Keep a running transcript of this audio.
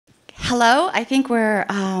hello. I think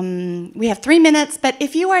we have 3 minutes, but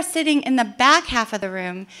if you are sitting in the back half of the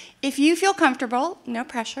room, if you feel comfortable, no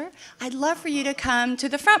pressure, I'd love for you to come to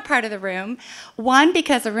the front part of the room. One,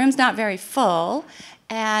 because the room's not very full,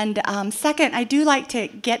 and second, I do like to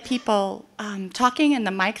get people talking and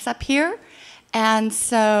the mic's up here, and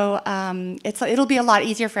so it'll be a lot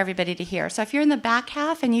easier for everybody to hear. So if you're in the back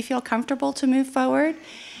half and you feel comfortable to move forward,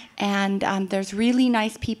 and there's really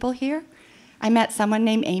nice people here. I met someone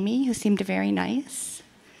named Amy who seemed very nice.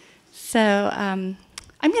 So I'm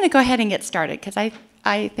going to go ahead and get started because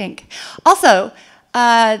I think. Also,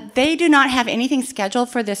 they do not have anything scheduled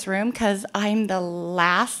for this room because I'm the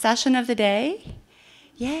last session of the day.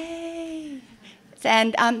 Yay!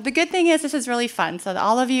 And the good thing is this is really fun. So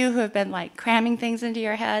all of you who have been like cramming things into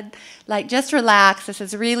your head, like just relax. This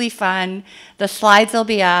is really fun. The slides will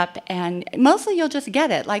be up, and mostly you'll just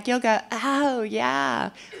get it. Like you'll go, oh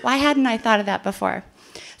yeah, why hadn't I thought of that before?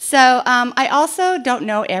 So I also don't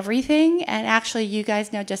know everything, and actually you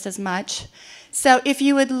guys know just as much. So if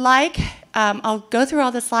you would like, I'll go through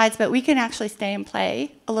all the slides, but we can actually stay and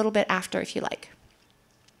play a little bit after if you like.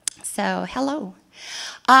 So hello.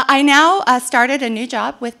 I now started a new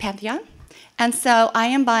job with Pantheon, and so I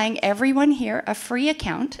am buying everyone here a free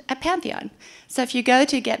account at Pantheon. So if you go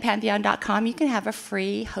to getpantheon.com, you can have a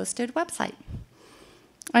free hosted website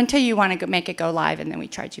until you want to make it go live, and then we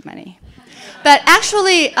charge you money. But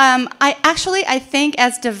actually, I think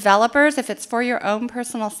as developers, if it's for your own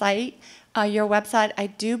personal site, your website, I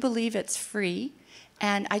do believe it's free,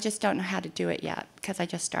 and I just don't know how to do it yet because I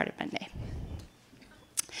just started Monday.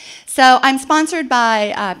 So I'm sponsored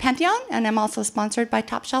by Pantheon, and I'm also sponsored by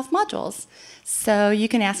Top Shelf Modules. So you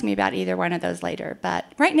can ask me about either one of those later. But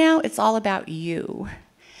right now, it's all about you.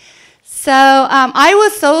 So I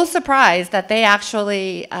was so surprised that they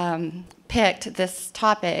actually picked this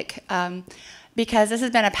topic because this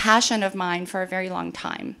has been a passion of mine for a very long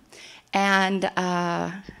time. And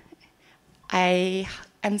I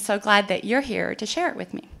am so glad that you're here to share it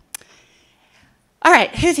with me. All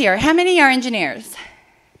right, who's here? How many are engineers?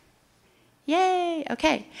 Yay,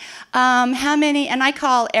 okay. How many, and I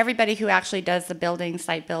call everybody who actually does the building,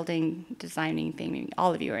 site building, designing thing,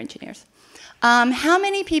 all of you are engineers. How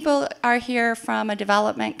many people are here from a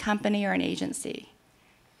development company or an agency?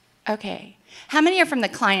 Okay. How many are from the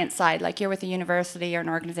client side, like you're with a university or an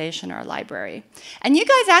organization or a library? And you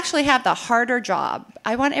guys actually have the harder job.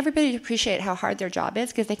 I want everybody to appreciate how hard their job is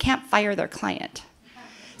because they can't fire their client.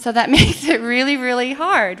 So that makes it really, really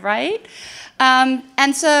hard, right?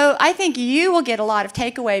 And so I think you will get a lot of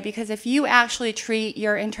takeaway because if you actually treat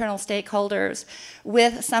your internal stakeholders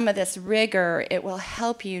with some of this rigor, it will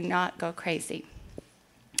help you not go crazy.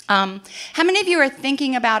 How many of you are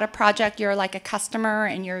thinking about a project, you're like a customer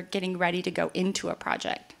and you're getting ready to go into a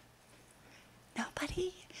project?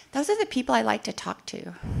 Nobody? Those are the people I like to talk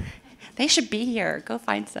to. They should be here. Go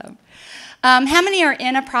find some. How many are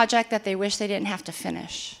in a project that they wish they didn't have to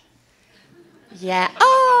finish? Yeah.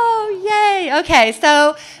 Oh, yay. Okay,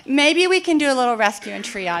 so maybe we can do a little rescue and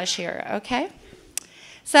triage here, okay?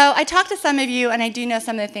 So I talked to some of you, and I do know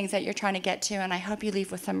some of the things that you're trying to get to, and I hope you leave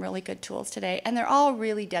with some really good tools today. And they're all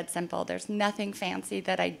really dead simple. There's nothing fancy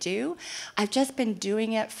that I do. I've just been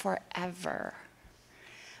doing it forever.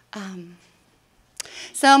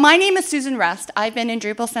 So my name is Susan Rust. I've been in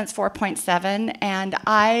Drupal since 4.7, and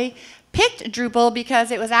I picked Drupal because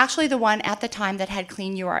it was actually the one at the time that had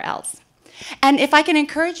clean URLs. And if I can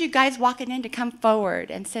encourage you guys walking in to come forward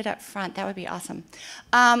and sit up front, that would be awesome.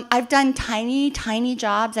 I've done tiny, tiny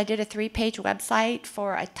jobs. I did a 3-page website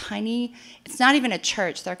for a tiny, it's not even a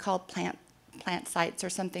church, they're called plant sites or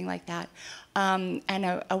something like that. And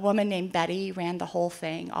a woman named Betty ran the whole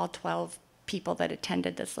thing, all 12 people that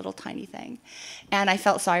attended this little tiny thing. And I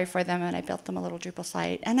felt sorry for them, and I built them a little Drupal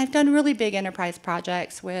site. And I've done really big enterprise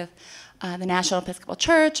projects with the National Episcopal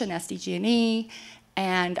Church and SDG&E,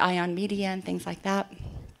 and Ion Media and things like that.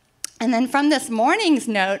 And then from this morning's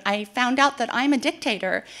note, I found out that I'm a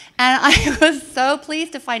dictator, and I was so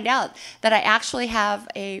pleased to find out that I actually have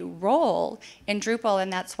a role in Drupal,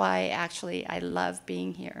 and that's why actually I love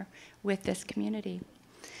being here with this community.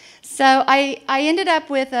 So I ended up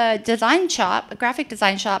with a design shop, a graphic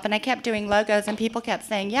design shop, and I kept doing logos, and people kept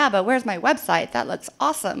saying, yeah, but where's my website? That looks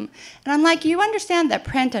awesome. And I'm like, you understand that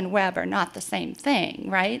print and web are not the same thing,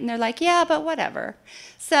 right? And they're like, yeah, but whatever.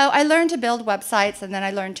 So I learned to build websites, and then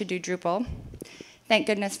I learned to do Drupal. Thank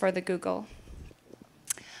goodness for the Google.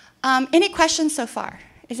 Any questions so far?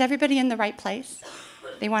 Is everybody in the right place?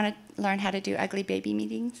 They want to learn how to do ugly baby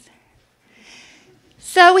meetings?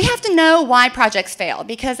 So we have to know why projects fail,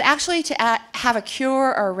 because actually to have a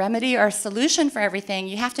cure or a remedy or a solution for everything,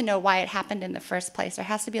 you have to know why it happened in the first place. There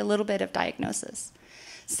has to be a little bit of diagnosis.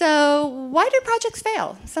 So why do projects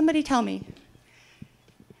fail? Somebody tell me.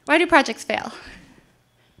 Why do projects fail?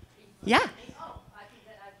 Yeah. Oh, I think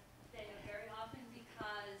that I've said it very often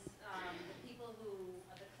because the people who,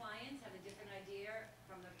 the clients have a different idea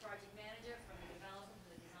from the project manager, from the developer, from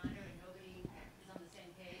the designer, and nobody is on the same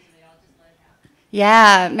page, and they all just let it happen.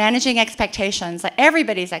 Yeah, managing expectations, like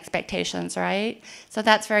everybody's expectations, right? So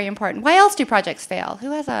that's very important. Why else do projects fail?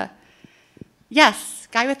 Who has a, yes,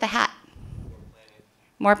 guy with the hat.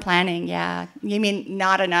 More planning, yeah. You mean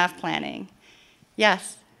not enough planning.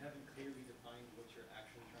 Yes.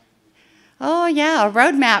 Oh yeah, a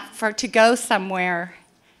roadmap to go somewhere.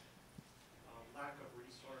 Lack of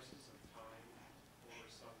resources and time, or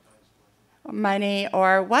sometimes money. Money,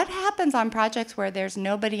 or what happens on projects where there's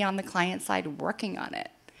nobody on the client side working on it?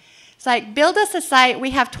 It's like, build us a site, we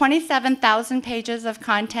have 27,000 pages of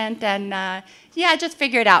content, and yeah, just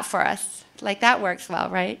figure it out for us. Like, that works well,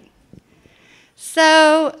 right?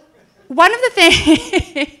 So one of the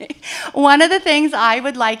things I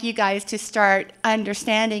would like you guys to start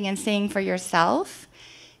understanding and seeing for yourself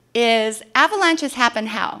is avalanches happen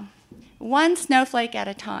how? One snowflake at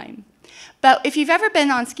a time. But if you've ever been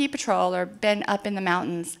on ski patrol or been up in the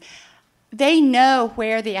mountains, they know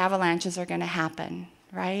where the avalanches are going to happen,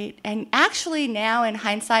 right? And actually now in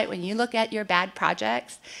hindsight, when you look at your bad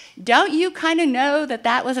projects, don't you kind of know that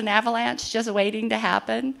that was an avalanche just waiting to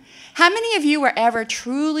happen? How many of you were ever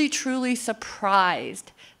truly, truly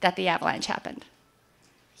surprised that the avalanche happened?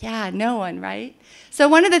 Yeah, no one, right? So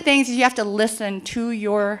one of the things is you have to listen to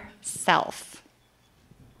yourself.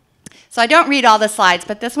 So I don't read all the slides,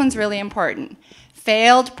 but this one's really important.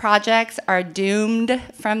 Failed projects are doomed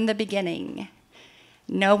from the beginning.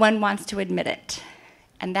 No one wants to admit it.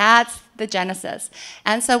 And that's the genesis.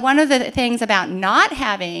 And so one of the things about not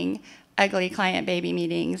having ugly client baby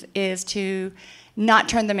meetings is to not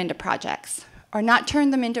turn them into projects, or not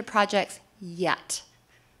turn them into projects yet.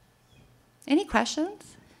 Any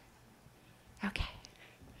questions? Okay.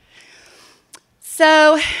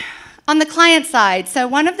 So on the client side, so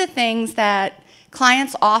one of the things that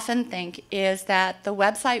clients often think is that the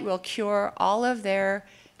website will cure all of their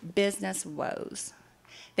business woes.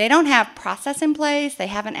 They don't have process in place, they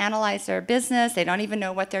haven't analyzed their business, they don't even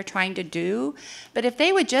know what they're trying to do. But if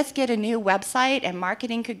they would just get a new website and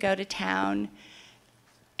marketing could go to town,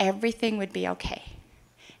 everything would be okay.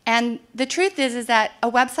 And the truth is that a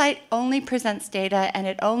website only presents data, and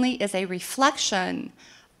it only is a reflection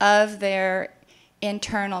of their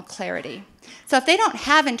internal clarity. So if they don't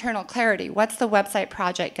have internal clarity, what's the website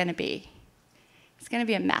project going to be? It's going to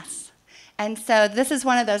be a mess. And so this is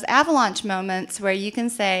one of those avalanche moments where you can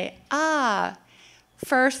say,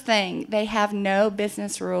 first thing, they have no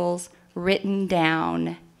business rules written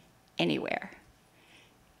down anywhere.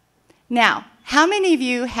 Now, how many of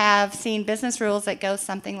you have seen business rules that go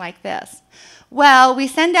something like this? Well, we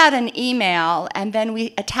send out an email, and then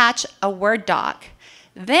we attach a Word doc.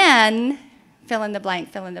 Then, fill in the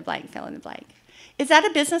blank, fill in the blank, fill in the blank. Is that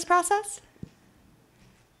a business process?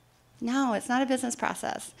 No, it's not a business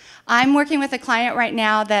process. I'm working with a client right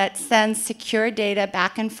now that sends secure data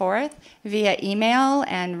back and forth via email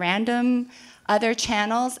and random other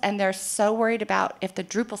channels, and they're so worried about if the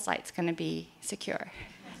Drupal site's going to be secure.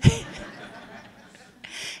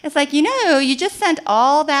 It's like, you just sent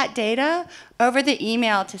all that data over the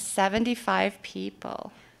email to 75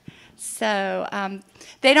 people. So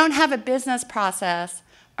they don't have a business process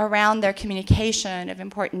around their communication of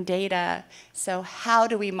important data. So how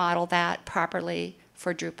do we model that properly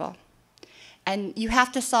for Drupal? And you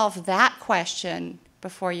have to solve that question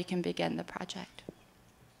before you can begin the project.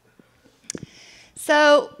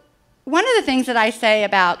 So one of the things that I say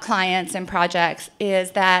about clients and projects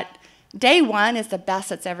is that day one is the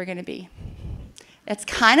best it's ever going to be. It's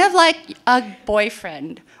kind of like a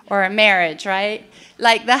boyfriend or a marriage, right?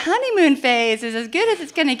 Like the honeymoon phase is as good as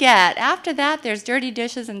it's going to get. After that, there's dirty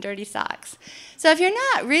dishes and dirty socks. So if you're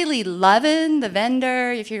not really loving the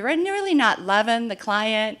vendor, if you're really not loving the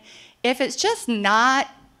client, if it's just not,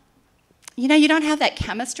 you don't have that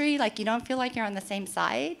chemistry, like you don't feel like you're on the same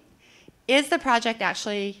side, is the project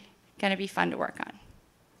actually going to be fun to work on?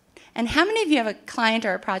 And how many of you have a client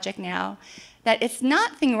or a project now that it's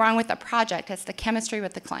nothing wrong with the project, it's the chemistry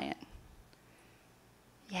with the client?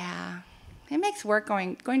 Yeah, it makes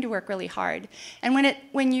going to work really hard. And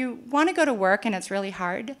when you want to go to work and it's really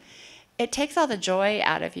hard, it takes all the joy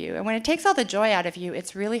out of you. And when it takes all the joy out of you,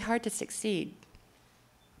 it's really hard to succeed.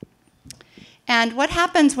 And what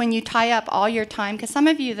happens when you tie up all your time, because some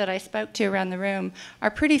of you that I spoke to around the room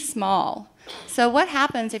are pretty small. So what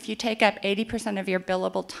happens if you take up 80% of your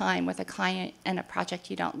billable time with a client and a project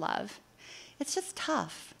you don't love? It's just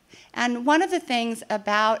tough. And one of the things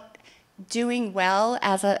about doing well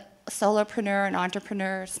as a solopreneur, an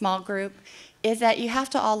entrepreneur, small group, is that you have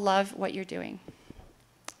to all love what you're doing.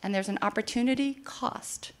 And there's an opportunity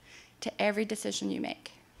cost to every decision you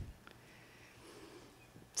make.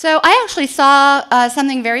 So I actually saw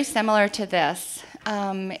something very similar to this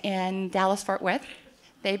in Dallas-Fort Worth.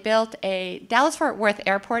 They built Dallas-Fort Worth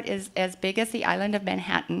Airport is as big as the island of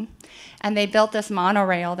Manhattan, and they built this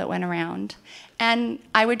monorail that went around. And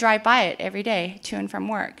I would drive by it every day to and from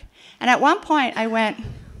work. And at one point I went,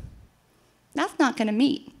 that's not going to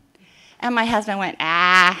meet. And my husband went,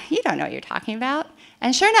 you don't know what you're talking about.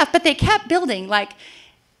 And sure enough, but they kept building, like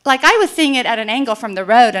I was seeing it at an angle from the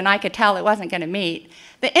road and I could tell it wasn't going to meet.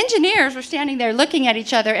 The engineers were standing there looking at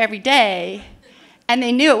each other every day and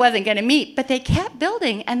they knew it wasn't going to meet, but they kept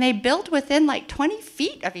building and they built within like 20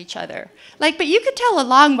 feet of each other. But you could tell a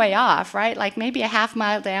long way off, right? Like maybe a half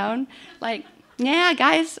mile down. Like, yeah,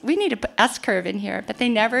 guys, we need an S-curve in here, but they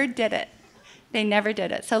never did it. They never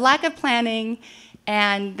did it. So lack of planning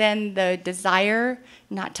and then the desire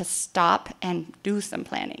not to stop and do some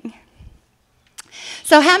planning.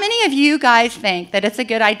 So how many of you guys think that it's a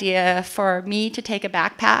good idea for me to take a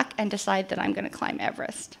backpack and decide that I'm going to climb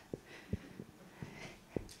Everest?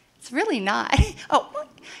 It's really not. Oh,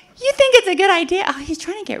 you think it's a good idea? Oh, he's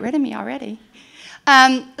trying to get rid of me already.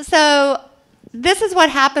 So this is what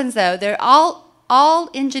happens, though. They're all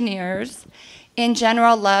engineers in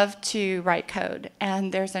general love to write code,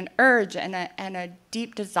 and there's an urge and a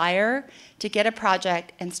deep desire to get a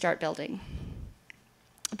project and start building.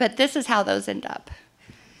 But this is how those end up.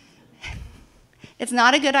 It's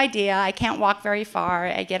not a good idea. I can't walk very far.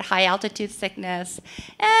 I get high altitude sickness,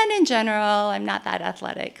 and in general, I'm not that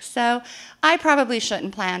athletic. So I probably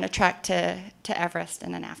shouldn't plan a trek to Everest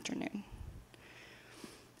in an afternoon.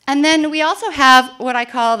 And then we also have what I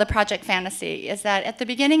call the project fantasy, is that at the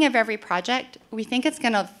beginning of every project, we think it's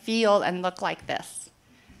going to feel and look like this.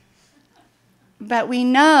 But we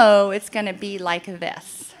know it's going to be like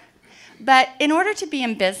this. But in order to be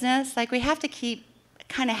in business, we have to keep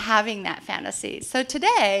kind of having that fantasy. So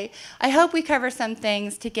today, I hope we cover some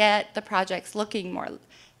things to get the projects looking more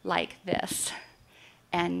like this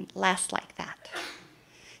and less like that.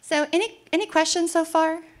 So any questions so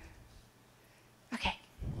far? Okay.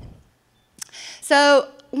 So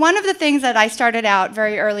one of the things that I started out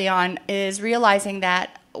very early on is realizing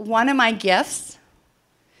that one of my gifts,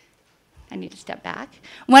 I need to step back,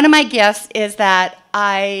 one of my gifts is that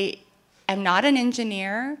I am not an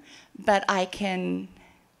engineer, but I can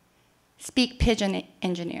speak pidgin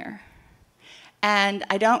engineer. And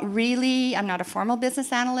I'm not a formal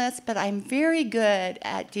business analyst, but I'm very good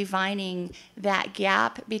at divining that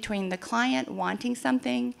gap between the client wanting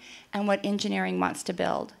something and what engineering wants to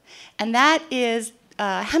build. And that is,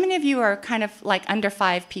 how many of you are kind of like under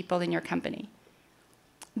 5 people in your company?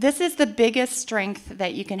 This is the biggest strength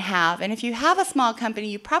that you can have. And if you have a small company,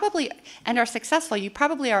 you probably, and are successful, you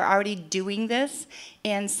probably are already doing this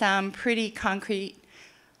in some pretty concrete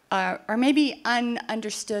or maybe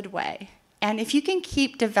ununderstood way. And if you can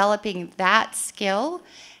keep developing that skill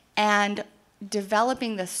and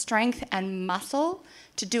developing the strength and muscle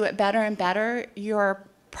to do it better and better, your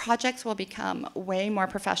projects will become way more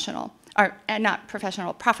professional, and not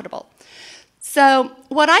professional, profitable. So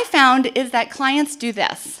what I found is that clients do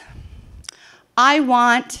this. I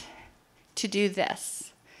want to do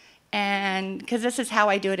this, and because this is how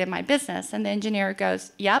I do it in my business. And the engineer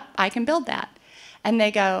goes, yep, I can build that. And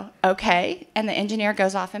they go, okay, and the engineer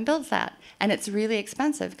goes off and builds that. And it's really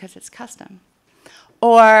expensive because it's custom.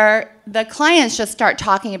 Or the clients just start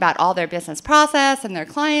talking about all their business process and their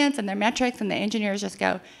clients and their metrics, and the engineers just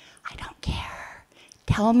go, I don't care.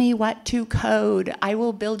 Tell me what to code. I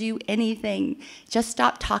will build you anything. Just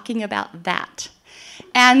stop talking about that.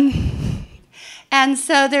 And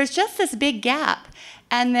so there's just this big gap.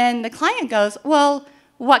 And then the client goes, well,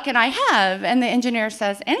 what can I have? And the engineer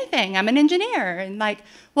says, anything, I'm an engineer. And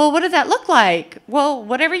well, what does that look like? Well,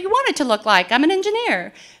 whatever you want it to look like, I'm an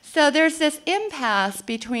engineer. So there's this impasse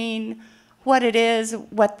between what it is,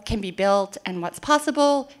 what can be built, and what's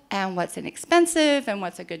possible, and what's inexpensive, and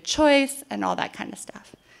what's a good choice, and all that kind of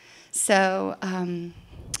stuff. So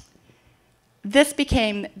this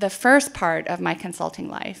became the first part of my consulting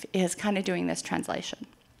life, is kind of doing this translation.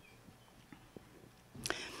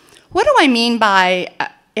 What do I mean by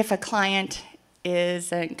if a client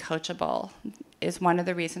isn't coachable is one of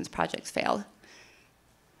the reasons projects fail?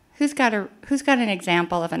 Who's got an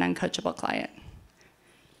example of an uncoachable client?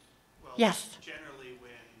 Well, Yes. generally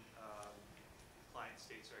when client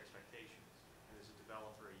states their expectations, and as a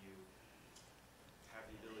developer, you have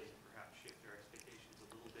the ability to perhaps shift their expectations a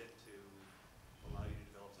little bit to allow you to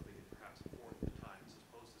develop something in perhaps a fourth of the time, as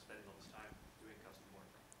opposed to spending all this time doing custom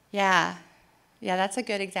work. Yeah. Yeah, that's a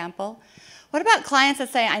good example. What about clients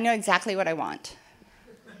that say, I know exactly what I want?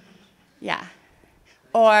 Yeah.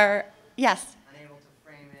 Or, yes? Unable to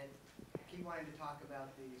frame it, keep wanting to talk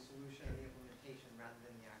about the solution or the implementation rather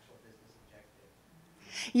than the actual business objective.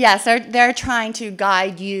 Yes, they're trying to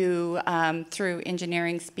guide you through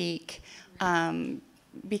engineering speak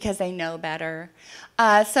because they know better.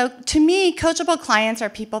 So to me, coachable clients are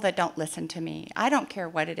people that don't listen to me. I don't care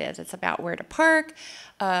what it is. It's about where to park,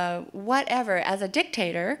 whatever. As a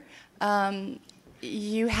dictator,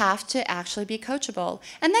 you have to actually be coachable.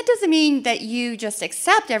 And that doesn't mean that you just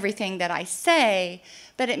accept everything that I say,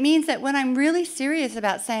 but it means that when I'm really serious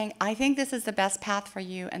about saying, I think this is the best path for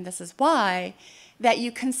you and this is why, that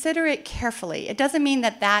you consider it carefully. It doesn't mean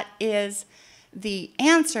that that is the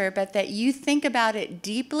answer, but that you think about it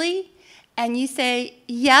deeply and you say,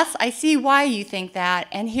 yes, I see why you think that,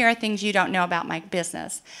 and here are things you don't know about my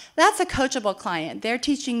business. That's a coachable client. They're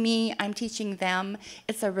teaching me, I'm teaching them.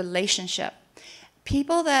 It's a relationship.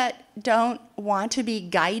 People that don't want to be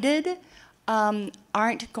guided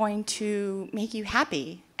aren't going to make you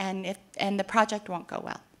happy, and the project won't go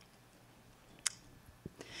well.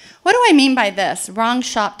 What do I mean by this? Wrong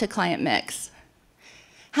shop to client mix.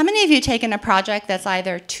 How many of you have taken a project that's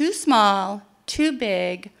either too small, too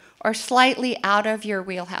big, or slightly out of your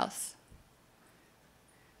wheelhouse?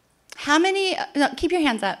 How many, no, keep your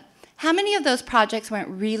hands up. How many of those projects went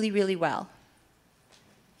really, really well?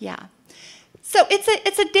 Yeah. So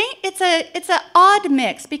it's an odd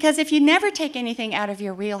mix, because if you never take anything out of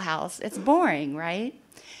your wheelhouse, it's boring, right?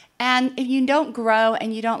 And if you don't grow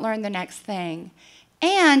and you don't learn the next thing.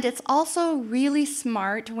 And it's also really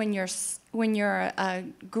smart when you're a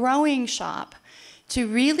growing shop to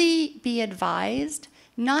really be advised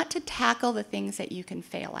not to tackle the things that you can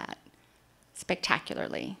fail at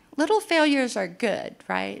spectacularly. Little failures are good,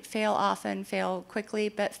 right? Fail often, fail quickly,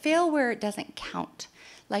 but fail where it doesn't count.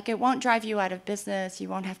 Like, it won't drive you out of business, you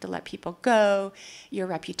won't have to let people go, your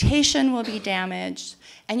reputation will be damaged,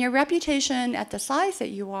 and your reputation at the size that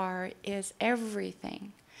you are is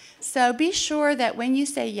everything. So be sure that when you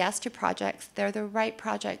say yes to projects, they're the right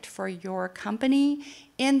project for your company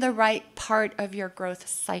in the right part of your growth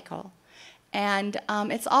cycle. And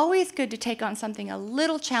it's always good to take on something a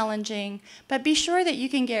little challenging, but be sure that you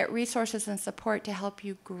can get resources and support to help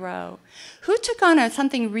you grow. Who took on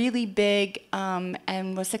something really big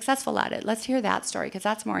and was successful at it? Let's hear that story, because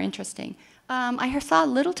that's more interesting. I saw a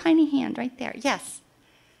little tiny hand right there. Yes?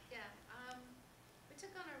 Yeah, we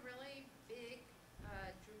took on a really big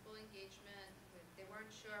Drupal engagement. They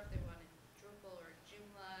weren't sure if they wanted Drupal or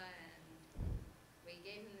Joomla, and we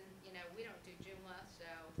gave them, we don't do Joomla,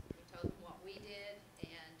 so we told them what we did,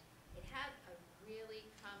 and it had a really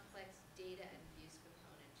complex data and views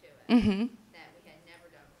component to it that we had never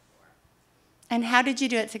done before. And how did you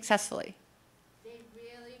do it successfully? They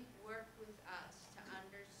really worked with us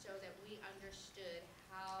so that we understood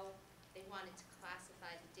how they wanted to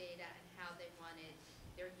classify the data and how they wanted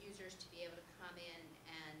their users to be able to come in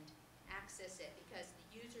and access it, because the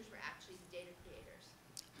users were actually the data creators.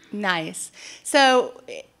 Nice. So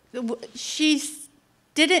she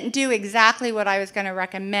didn't do exactly what I was going to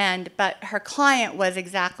recommend, but her client was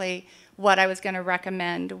exactly what I was going to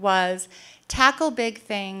recommend, was tackle big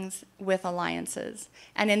things with alliances.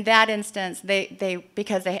 And in that instance,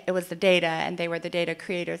 because it was the data and they were the data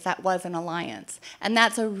creators, that was an alliance. And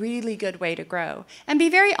that's a really good way to grow. And be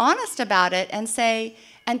very honest about it and say,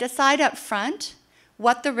 and decide up front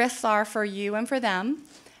what the risks are for you and for them,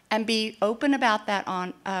 and be open about that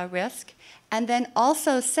risk. And then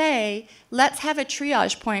also say, let's have a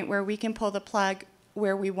triage point where we can pull the plug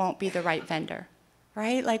where we won't be the right vendor,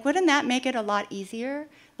 right? Like, wouldn't that make it a lot easier?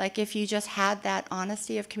 Like, if you just had that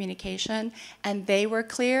honesty of communication and they were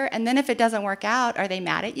clear, and then if it doesn't work out, are they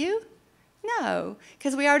mad at you? No,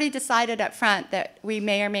 because we already decided up front that we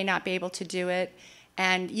may or may not be able to do it,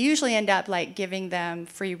 and usually end up like giving them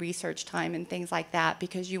free research time and things like that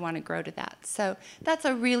because you want to grow to that. So that's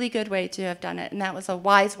a really good way to have done it, and that was a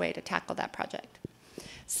wise way to tackle that project.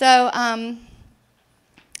 So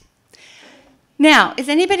now, is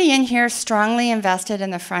anybody in here strongly invested in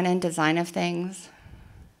the front-end design of things?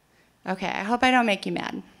 Okay, I hope I don't make you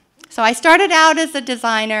mad. So I started out as a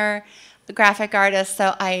designer, a graphic artist,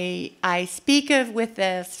 so I speak with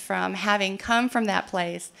this from having come from that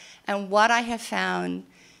place and what I have found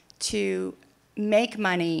to make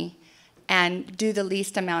money and do the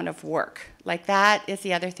least amount of work. Like that is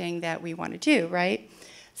the other thing that we want to do, right?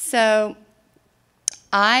 So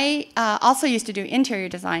I also used to do interior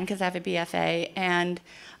design because I have a BFA, and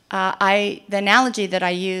the analogy that I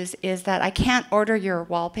use is that I can't order your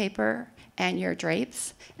wallpaper and your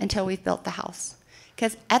drapes until we've built the house.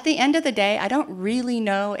 Because at the end of the day, I don't really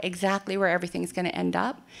know exactly where everything's going to end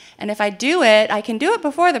up. And if I do it, I can do it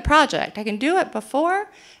before the project. I can do it before,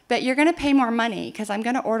 but you're going to pay more money because I'm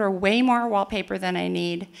going to order way more wallpaper than I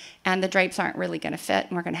need, and the drapes aren't really going to fit,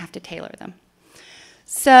 and we're going to have to tailor them.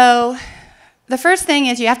 So the first thing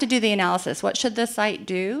is you have to do the analysis. What should this site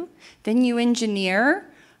do? Then you engineer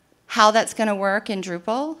how that's going to work in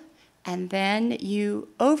Drupal, and then you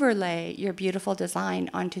overlay your beautiful design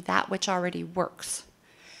onto that which already works.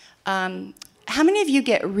 How many of you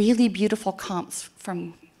get really beautiful comps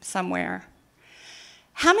from somewhere?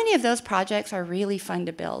 How many of those projects are really fun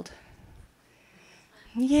to build?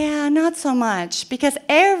 Yeah, not so much, because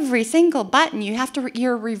every single button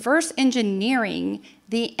you're reverse engineering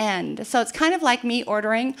the end. So it's kind of like me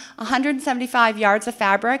ordering 175 yards of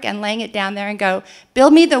fabric and laying it down there and go,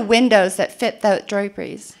 build me the windows that fit the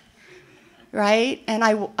draperies, right? And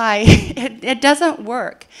it doesn't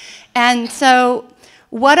work. And so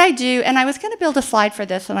what I do, and I was going to build a slide for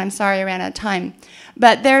this, and I'm sorry I ran out of time,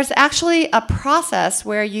 but there's actually a process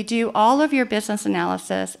where you do all of your business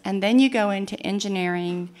analysis, and then you go into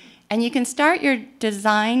engineering, and you can start your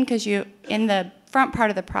design because in the front part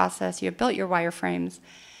of the process, you've built your wireframes,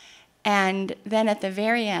 and then at the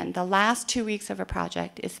very end, the last 2 weeks of a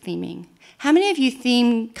project is theming. How many of you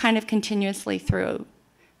theme kind of continuously through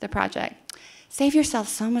the project? Save yourself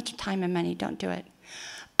so much time and money. Don't do it.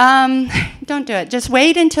 Don't do it. Just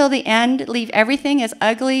wait until the end. Leave everything as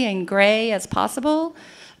ugly and gray as possible.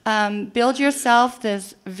 Build yourself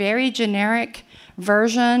this very generic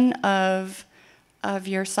version of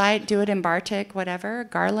your site. Do it in Bartik, whatever,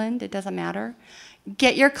 Garland, it doesn't matter.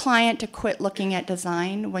 Get your client to quit looking at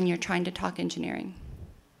design when you're trying to talk engineering.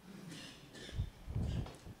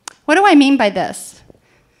 What do I mean by this?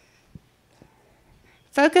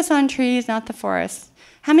 Focus on trees, not the forest.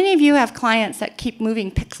 How many of you have clients that keep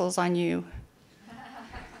moving pixels on you?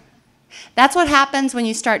 That's what happens when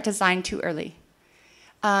you start design too early.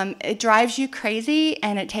 It drives you crazy,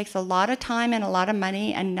 and it takes a lot of time and a lot of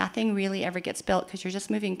money, and nothing really ever gets built because you're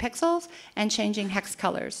just moving pixels and changing hex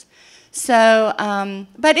colors. So,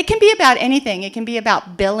 but it can be about anything. It can be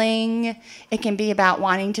about billing. It can be about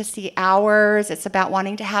wanting to see hours. It's about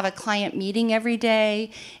wanting to have a client meeting every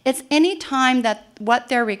day. It's any time that what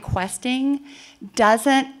they're requesting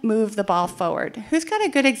doesn't move the ball forward. Who's got a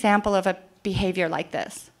good example of a behavior like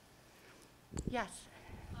this? Yes.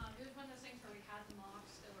 It was one of those things where we had the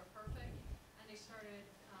mocks that were perfect, and they started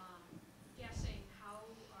guessing how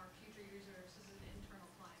our future users, this is an internal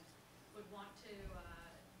client, would want to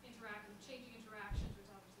interact with changing interactions, which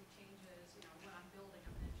obviously changes, what I'm building.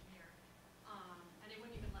 I'm an engineer. And they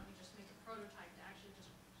wouldn't even let me just make a prototype to actually just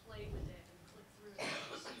play with it and click through it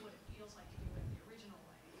to see what it feels like to do it the original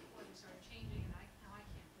way before they started changing, and now I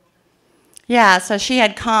can't build anything. Yeah, so she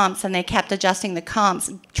had comps, and they kept adjusting the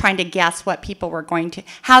comps, trying to guess what people were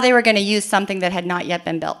how they were going to use something that had not yet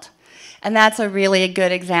been built. And that's a really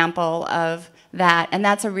good example of that, and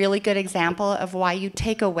that's a really good example of why you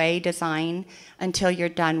take away design until you're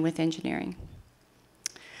done with engineering.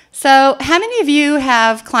 So how many of you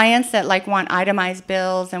have clients that want itemized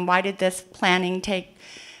bills, and why did this planning take,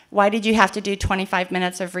 why did you have to do 25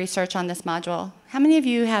 minutes of research on this module? How many of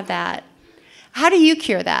you have that? How do you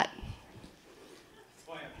cure that?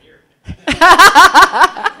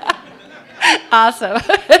 Awesome.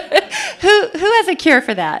 Who has a cure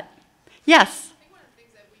for that? Yes. I think one of the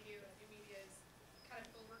things that we do at New Media is kind of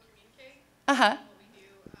over-communicate. Uh-huh. What we do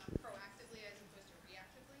proactively as opposed to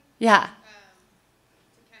reactively. Yeah.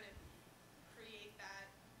 To kind of create that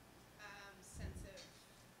sense of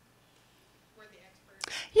we're the experts.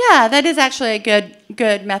 Yeah, that is actually a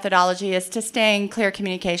good methodology, is to stay in clear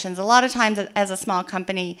communications. A lot of times as a small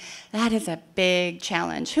company, that is a big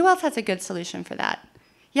challenge. Who else has a good solution for that?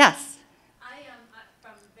 Yes.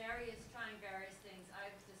 From trying various things,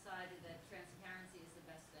 I've decided that transparency is the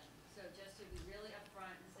best thing. So just to be really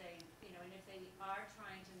upfront and say, and if they are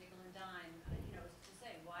trying to nickel and dime, to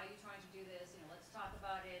say, why are you trying to do this? Let's talk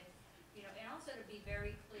about it. And also to be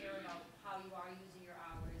very clear about how you are using your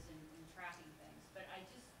hours and tracking things. But it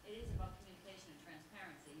is about communication and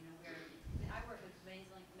transparency. I work with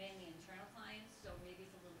mainly internal clients, so maybe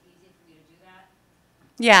it's a little easier for me to do that.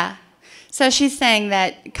 Yeah. So she's saying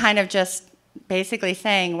that, kind of just basically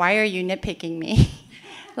saying, why are you nitpicking me?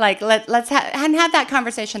 Let's have that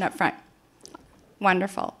conversation up front.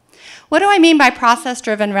 Wonderful. What do I mean by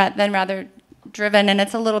process-driven rather driven? And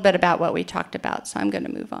it's a little bit about what we talked about, so I'm going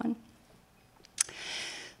to move on.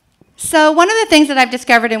 So one of the things that I've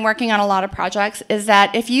discovered in working on a lot of projects is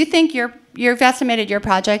that if you think you've estimated your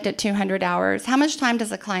project at 200 hours, how much time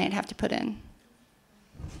does a client have to put in?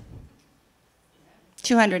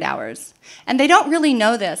 200 hours. And they don't really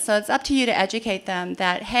know this, so it's up to you to educate them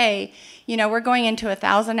that, hey, you know, we're going into a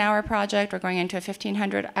 1,000-hour project, we're going into a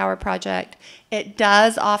 1,500-hour project. It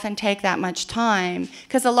does often take that much time,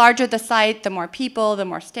 because the larger the site, the more people, the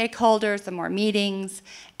more stakeholders, the more meetings,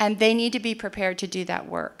 and they need to be prepared to do that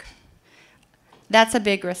work. That's a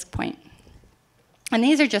big risk point. And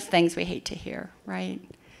these are just things we hate to hear, right?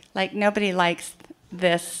 Like, nobody likes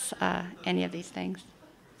this, any of these things.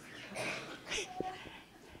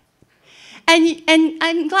 And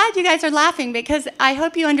I'm glad you guys are laughing, because I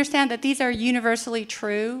hope you understand that these are universally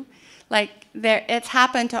true. Like, it's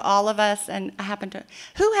happened to all of us, and happened to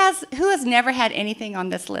who has never had anything on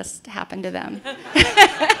this list happen to them?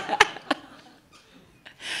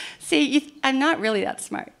 See, I'm not really that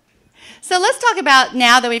smart. So let's talk about,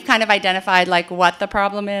 now that we've kind of identified like what the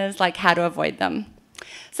problem is, like how to avoid them.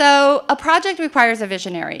 So a project requires a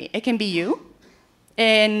visionary. It can be you,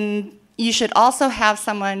 and you should also have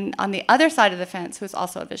someone on the other side of the fence who's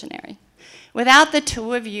also a visionary. Without the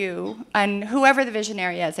two of you, and whoever the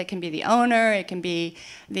visionary is, it can be the owner, it can be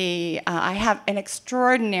the, I have an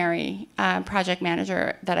extraordinary project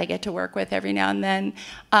manager that I get to work with every now and then,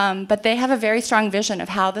 but they have a very strong vision of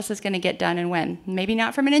how this is going to get done and when. Maybe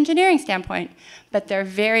not from an engineering standpoint, but they're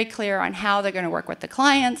very clear on how they're going to work with the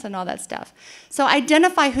clients and all that stuff. So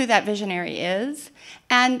identify who that visionary is,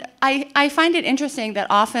 and I find it interesting that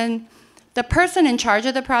often the person in charge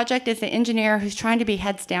of the project is the engineer who's trying to be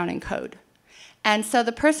heads down in code. And so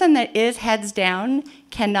the person that is heads down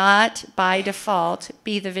cannot, by default,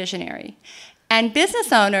 be the visionary. And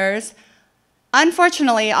business owners,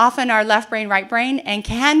 unfortunately, often are left brain, right brain, and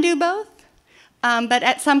can do both. But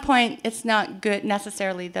at some point, it's not good,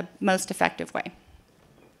 necessarily the most effective way.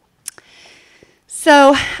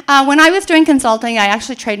 So when I was doing consulting, I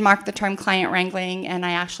actually trademarked the term client wrangling, and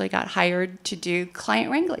I actually got hired to do client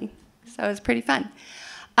wrangling. So it was pretty fun.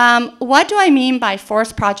 What do I mean by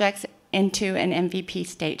force projects into an MVP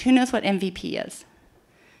state? Who knows what MVP is?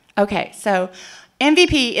 Okay, so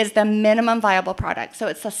MVP is the minimum viable product. So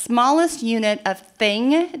it's the smallest unit of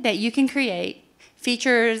thing that you can create,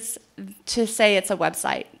 features to say it's a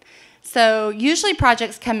website. So usually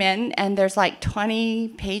projects come in and there's like 20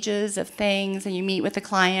 pages of things, and you meet with the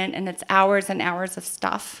client and it's hours and hours of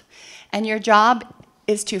stuff. And your job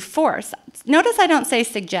is to force. Notice I don't say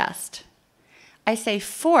suggest. I say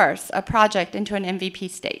force a project into an MVP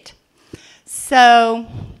state. So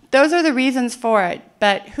those are the reasons for it,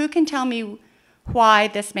 but who can tell me why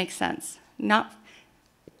this makes sense?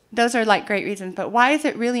 Those are like great reasons, but why is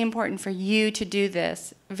it really important for you to do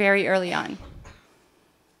this very early on?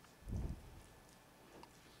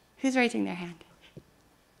 Who's raising their hand?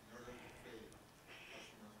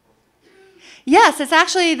 Yes, that's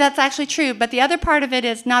actually true, but the other part of it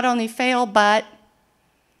is not only fail, but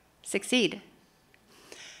succeed.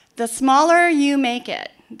 The smaller you make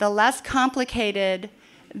it, the less complicated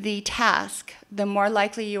the task, the more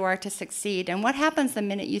likely you are to succeed. And what happens the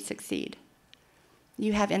minute you succeed?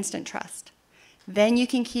 You have instant trust. Then you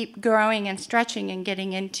can keep growing and stretching and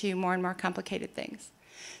getting into more and more complicated things.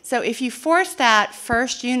 So if you force that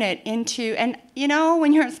first unit into, and you know,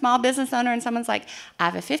 when you're a small business owner and someone's like, I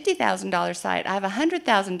have a $50,000 site, I have a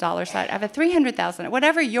 $100,000 site, I have a $300,000,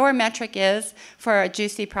 whatever your metric is for a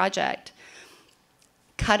juicy project,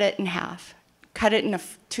 cut it in half. Cut it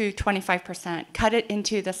to 25%. Cut it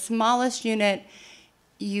into the smallest unit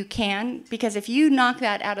you can, because if you knock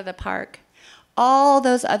that out of the park, all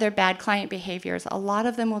those other bad client behaviors, a lot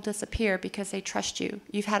of them will disappear because they trust you.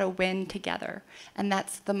 You've had a win together, and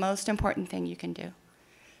that's the most important thing you can do.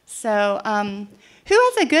 So who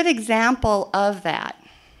has a good example of that?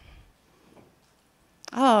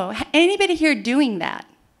 Oh, anybody here doing that?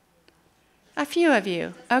 A few of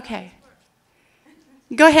you. Okay.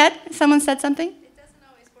 Go ahead. Someone said something? It doesn't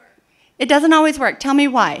always work. It doesn't always work. Tell me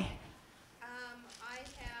why.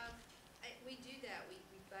 We do that. We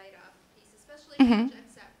bite off a piece, especially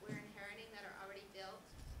projects that we're inheriting that are already built,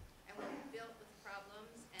 and we're built with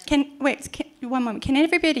problems. Wait, one moment. Can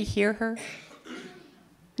everybody hear her?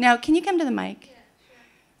 No, can you come to the mic? Yeah, sure.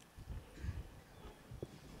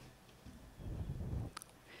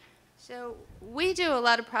 So we do a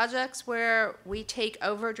lot of projects where we take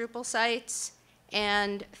over Drupal sites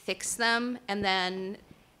and fix them, and then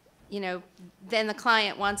then the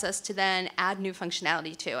client wants us to then add new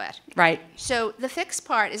functionality to it. Right. So the fix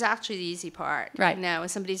part is actually the easy part. Right. When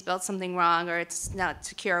somebody's built something wrong or it's not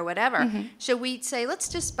secure or whatever. So we'd say, let's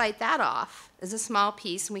just bite that off as a small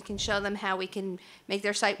piece, and we can show them how we can make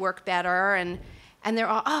their site work better, and they're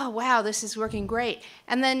all, oh, wow, this is working great.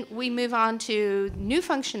 And then we move on to new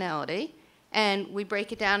functionality, and we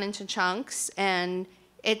break it down into chunks, and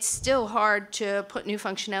it's still hard to put new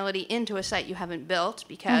functionality into a site you haven't built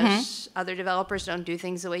because other developers don't do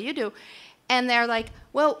things the way you do. And they're like,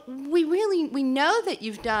 well, we know that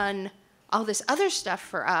you've done all this other stuff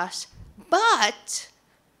for us, but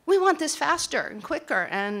we want this faster and quicker,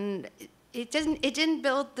 and it didn't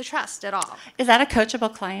build the trust at all. Is that a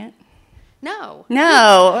coachable client? No.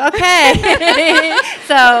 No. Okay.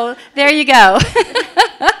 So there you go.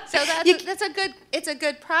 So it's a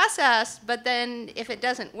good process, but then if it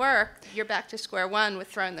doesn't work, you're back to square one with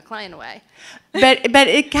throwing the client away. But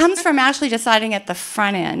it comes from actually deciding at the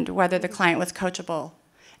front end whether the client was coachable,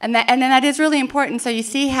 and then that is really important. So you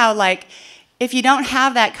see how, like, if you don't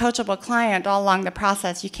have that coachable client all along the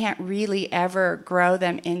process, you can't really ever grow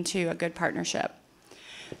them into a good partnership.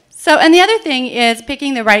 So, and the other thing is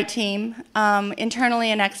picking the right team,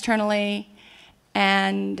 internally and externally,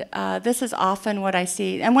 and this is often what I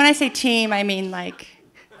see. And when I say team, I mean like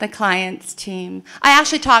the client's team. I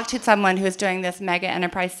actually talked to someone who was doing this mega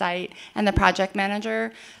enterprise site, and the project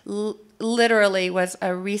manager literally was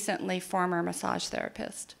a recently former massage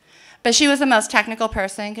therapist. But she was the most technical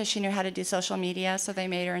person because she knew how to do social media, so they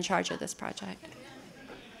made her in charge of this project.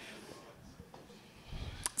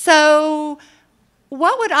 So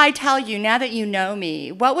what would I tell you, now that you know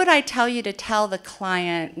me, what would I tell you to tell the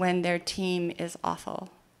client when their team is awful?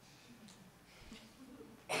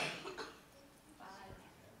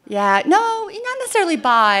 Yeah, no, not necessarily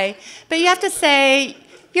buy, but you have to say,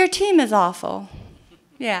 your team is awful.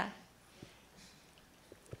 Yeah.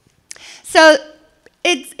 So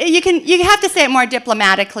you have to say it more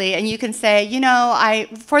diplomatically, and you can say,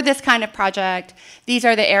 for this kind of project, these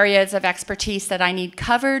are the areas of expertise that I need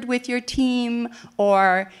covered with your team,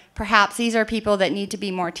 or perhaps these are people that need to be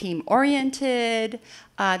more team-oriented.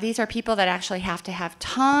 These are people that actually have to have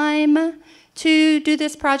time to do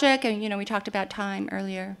this project, and we talked about time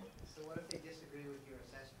earlier. So what if they disagree with your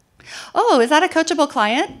assessment? Oh, is that a coachable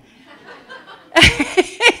client?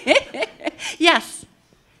 Yes.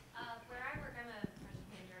 Where I work, I'm a project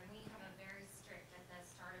manager, and we have a very strict, at the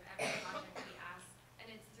start of every project, we ask,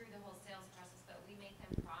 and it's through the whole sales process, but we make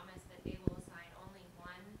them promise that they will assign only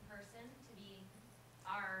one person to be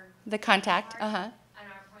The contact, and our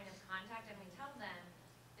point of contact, and we tell them,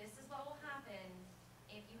 this is what will happen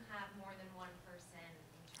if you have more than one person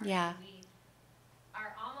in charge. Yeah. We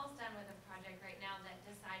are almost done with a project right now that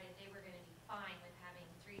decided they were going to be fine with having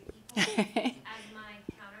 3 people as my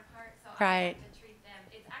counterpart, so Right. I have to treat them.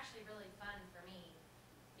 It's actually really fun for me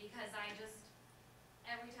because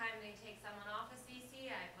every time they take someone off a CC,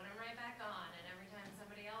 I put them right back on, and every time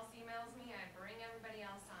somebody else emails me, I bring everybody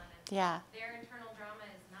else on. And Yeah. their internal drama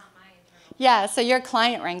is not my internal. Yeah, so your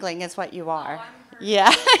client wrangling is what you are. Oh, I'm hurting.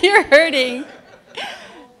 Yeah, you're hurting.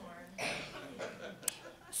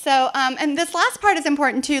 So, and this last part is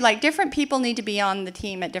important too. Like, different people need to be on the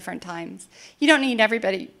team at different times. You don't need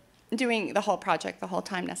everybody doing the whole project the whole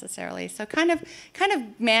time necessarily. So, kind of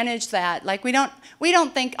manage that. Like, we don't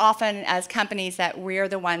think often as companies that we're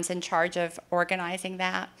the ones in charge of organizing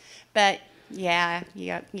that, but yeah,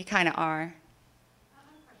 you kind of are.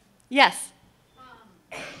 Yes.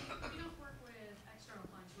 You don't work with external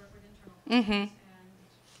clients, you work with internal clients, Mm-hmm. and,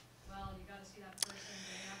 well, you got to see that person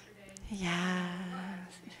day after day. Yeah.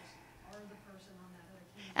 Or the person on that other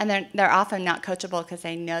team. And they're often not coachable because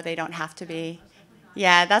they know they don't have to be.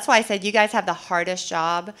 Yeah, that's why I said you guys have the hardest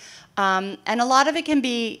job. And a lot of it can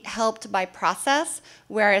be helped by process,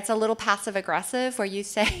 where it's a little passive-aggressive, where you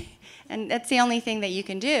say, and that's the only thing that you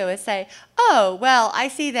can do, is say, oh, well, I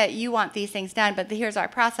see that you want these things done, but here's our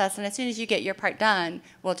process, and as soon as you get your part done,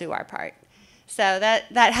 we'll do our part. So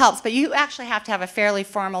that helps, but you actually have to have a fairly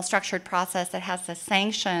formal, structured process that has the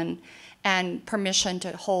sanction and permission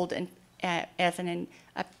to hold as a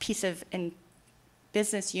piece of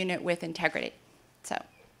business unit with integrity. So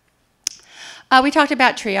we talked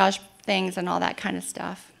about triage things and all that kind of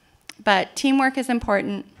stuff, but teamwork is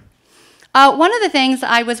important. One of the things,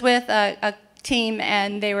 I was with a team,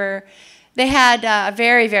 and they had a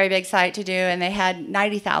very, very big site to do, and they had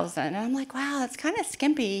 90,000. And I'm like, wow, that's kind of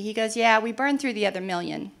skimpy. He goes, yeah, we burned through the other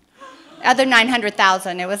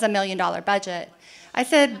 900,000. It was $1 million budget. I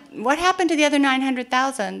said, what happened to the other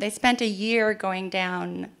 900,000? They spent a year going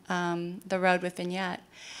down the road with Vignette.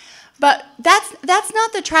 But that's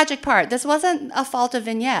not the tragic part. This wasn't a fault of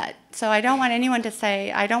Vignette. So I don't want anyone to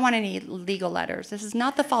say, I don't want any legal letters. This is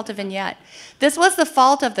not the fault of Vignette. This was the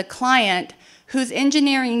fault of the client whose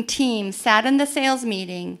engineering team sat in the sales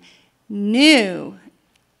meeting, knew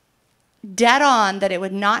dead on that it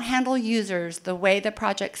would not handle users the way the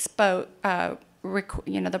project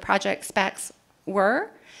the project specs were,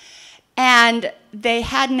 and they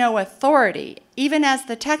had no authority, even as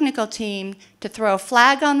the technical team, to throw a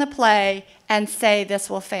flag on the play and say this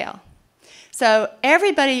will fail. So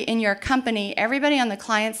everybody in your company, everybody on the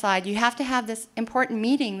client side, you have to have this important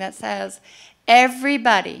meeting that says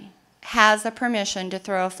everybody has a permission to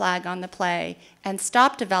throw a flag on the play and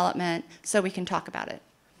stop development so we can talk about it.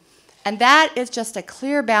 And that is just a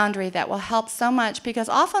clear boundary that will help so much, because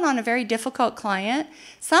often on a very difficult client,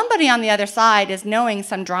 somebody on the other side is knowing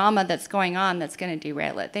some drama that's going on that's going to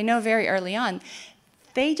derail it. They know very early on.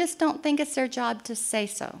 They just don't think it's their job to say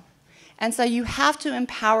so. And so you have to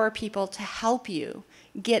empower people to help you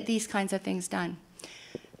get these kinds of things done.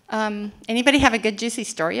 Anybody have a good juicy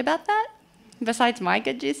story about that, besides my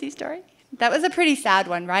good juicy story? That was a pretty sad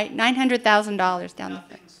one, right? $900,000 down the...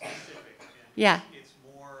 Nothing specific. Yeah. It's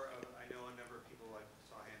more of, I know a number of people, I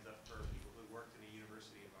saw hands up for people who worked in a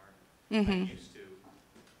university environment. Mm-hmm. I used to.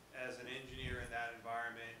 As an engineer in that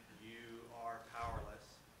environment, you are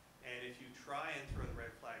powerless. And if you try and throw the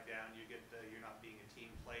red flag down, you get the "you're not being a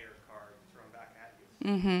team player" card thrown back at you.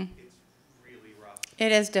 Mm-hmm. It's really rough.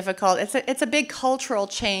 It is difficult. It's a big cultural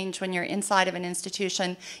change when you're inside of an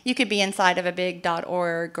institution. You could be inside of a big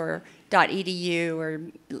 .org or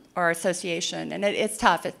 .edu or association, and it's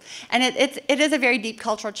tough. It is a very deep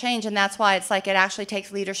cultural change, and that's why it's like it actually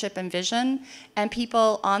takes leadership and vision, and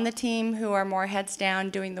people on the team who are more heads down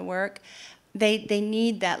doing the work, they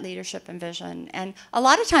need that leadership and vision. And a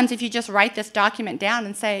lot of times if you just write this document down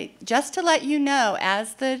and say, just to let you know,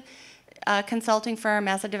 as the consulting firm,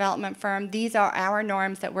 as a development firm, these are our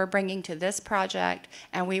norms that we're bringing to this project,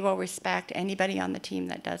 and we will respect anybody on the team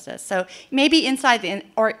that does this. So maybe inside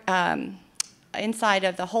inside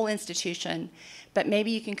of the whole institution, but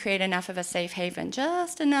maybe you can create enough of a safe haven,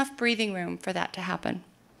 just enough breathing room for that to happen.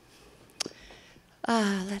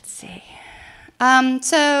 Let's see.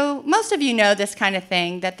 So most of you know this kind of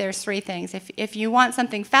thing, that there's three things. If you want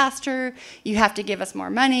something faster, you have to give us more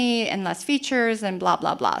money and less features and blah,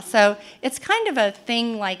 blah, blah. So it's kind of a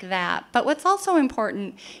thing like that. But what's also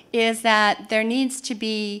important is that there needs to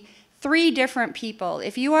be three different people.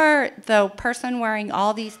 If you are the person wearing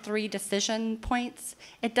all these three decision points,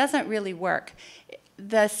 it doesn't really work.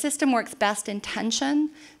 The system works best in tension.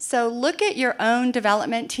 So look at your own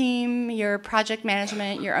development team, your project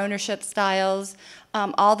management, your ownership styles,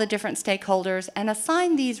 all the different stakeholders, and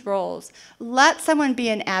assign these roles. Let someone be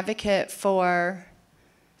an advocate for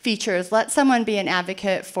features. Let someone be an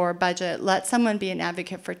advocate for budget. Let someone be an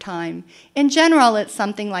advocate for time. In general, it's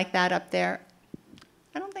something like that up there.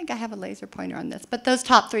 I don't think I have a laser pointer on this, but those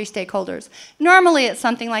top three stakeholders. Normally it's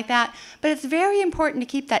something like that, but it's very important to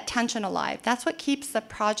keep that tension alive. That's what keeps the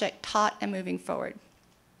project taut and moving forward.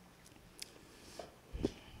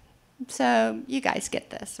 So you guys get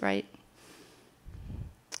this, right?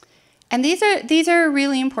 And these are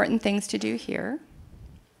really important things to do here.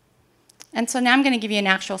 And so now I'm going to give you an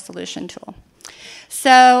actual solution tool.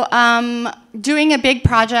 So doing a big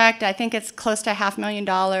project, I think it's close to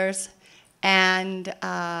 $500,000. And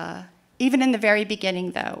even in the very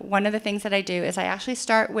beginning, though, one of the things that I do is I actually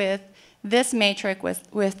start with this matrix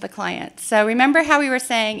with the client. So remember how we were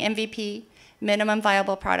saying MVP, minimum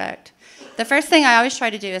viable product? The first thing I always try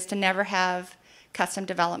to do is to never have custom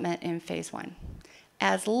development in phase one.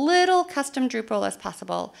 As little custom Drupal as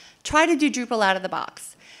possible. Try to do Drupal out of the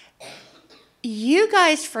box. You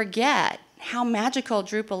guys forget how magical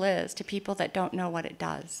Drupal is to people that don't know what it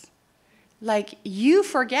does. Like, you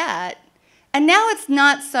forget. And now it's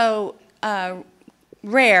not so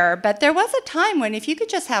rare, but there was a time when if you could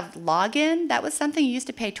just have login, that was something you used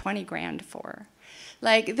to pay 20 grand for.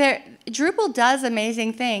 Like, Drupal does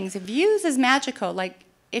amazing things. Views is magical. Like,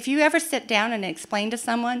 if you ever sit down and explain to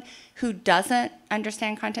someone who doesn't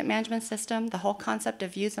understand content management system, the whole concept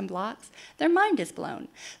of views and blocks, their mind is blown.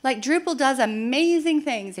 Like, Drupal does amazing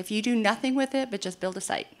things if you do nothing with it but just build a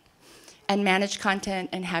site and manage content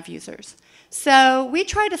and have users. So we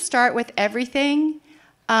try to start with everything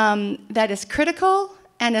that is critical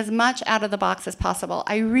and as much out of the box as possible.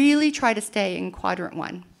 I really try to stay in quadrant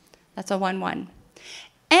 1. That's a 1-1.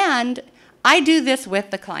 And I do this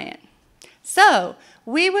with the client. So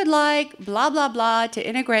we would like blah, blah, blah to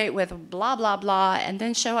integrate with blah, blah, blah and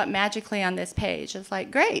then show up magically on this page. It's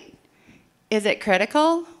like, great. Is it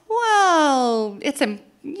critical? Well,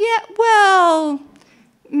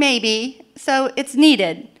 maybe, so it's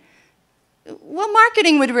needed. Well,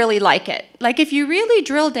 marketing would really like it. Like if you really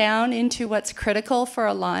drill down into what's critical for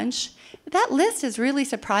a launch, that list is really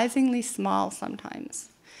surprisingly small sometimes.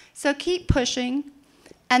 So keep pushing,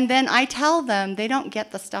 and then I tell them they don't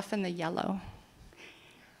get the stuff in the yellow.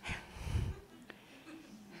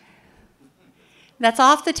 That's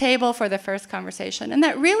off the table for the first conversation. And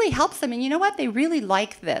that really helps them. And you know what? They really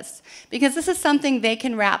like this because this is something they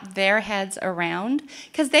can wrap their heads around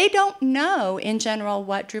because they don't know in general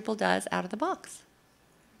what Drupal does out of the box.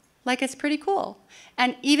 Like it's pretty cool.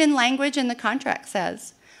 And even language in the contract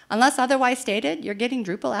says, unless otherwise stated, you're getting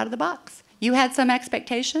Drupal out of the box. You had some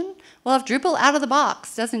expectation? Well, if Drupal out of the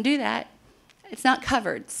box doesn't do that, it's not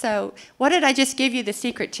covered. So what did I just give you the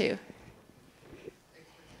secret to?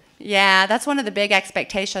 Yeah, that's one of the big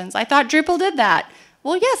expectations. I thought Drupal did that.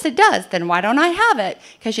 Well, yes, it does. Then why don't I have it?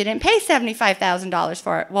 Because you didn't pay $75,000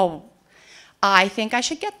 for it. Well, I think I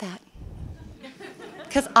should get that.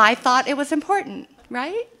 Because I thought it was important,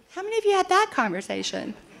 right? How many of you had that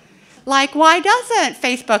conversation? Like, why doesn't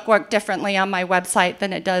Facebook work differently on my website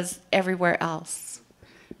than it does everywhere else,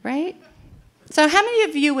 right? So how many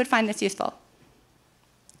of you would find this useful?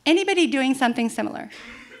 Anybody doing something similar?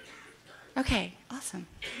 Okay, awesome.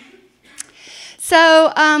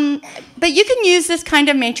 So, but you can use this kind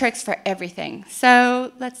of matrix for everything.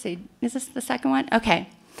 So let's see, is this the second one? Okay.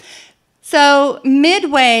 So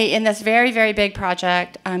midway in this very, very big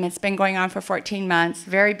project, it's been going on for 14 months,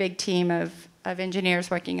 very big team of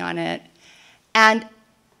engineers working on it. And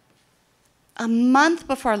a month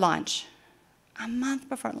before launch,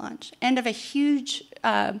 end of a huge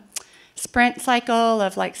sprint cycle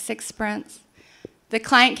of like 6 sprints, the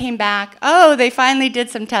client came back, oh, they finally did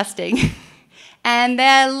some testing. And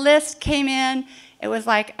the list came in. It was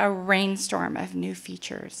like a rainstorm of new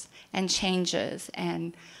features and changes.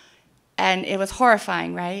 And it was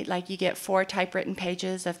horrifying, right? Like you get 4 typewritten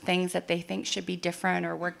pages of things that they think should be different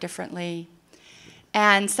or work differently.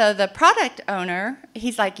 And so the product owner,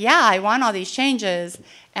 he's like, yeah, I want all these changes.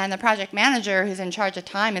 And the project manager, who's in charge of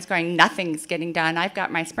time, is going, nothing's getting done. I've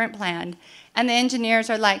got my sprint planned. And the engineers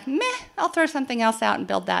are like, meh, I'll throw something else out and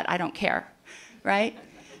build that. I don't care, right?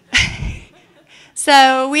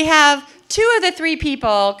 So we have 2 of the 3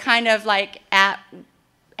 people kind of like at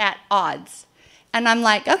odds. And I'm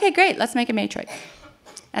like, okay, great, let's make a matrix.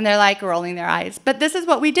 And they're like rolling their eyes. But this is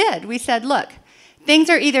what we did. We said, look,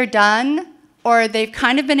 things are either done or they've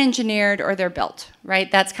kind of been engineered or they're built,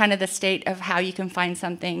 right? That's kind of the state of how you can find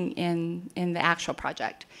something in the actual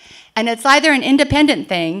project. And it's either an independent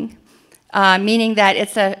thing, meaning that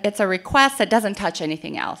it's a request that doesn't touch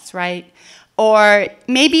anything else, right? Or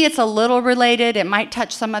maybe it's a little related, it might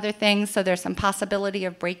touch some other things, so there's some possibility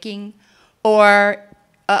of breaking. Or,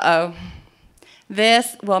 uh-oh,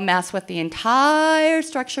 this will mess with the entire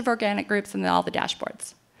structure of organic groups and all the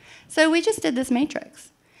dashboards. So we just did this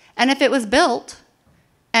matrix. And if it was built,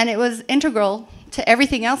 and it was integral to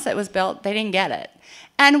everything else that was built, they didn't get it.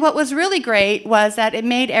 And what was really great was that it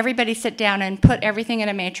made everybody sit down and put everything in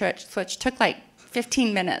a matrix, which took like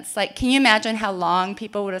 15 minutes. Like, can you imagine how long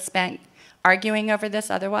people would have spent arguing over this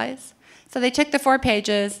otherwise? So they took the 4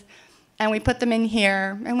 pages and we put them in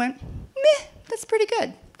here and went, meh, that's pretty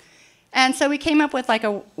good. And so we came up with like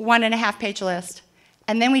a 1.5 page list,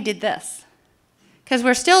 and then we did this. Because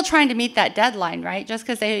we're still trying to meet that deadline, right? Just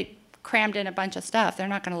because they crammed in a bunch of stuff, they're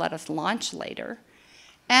not going to let us launch later.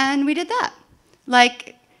 And we did that.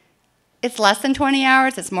 Like, it's less than 20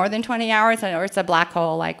 hours, it's more than 20 hours, or it's a black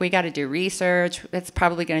hole. Like, we got to do research, it's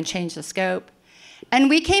probably going to change the scope. And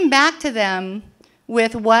we came back to them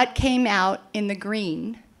with what came out in the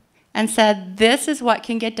green and said, this is what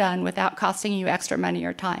can get done without costing you extra money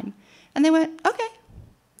or time. And they went, okay.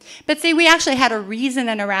 But see, we actually had a reason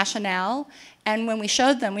and a rationale, and when we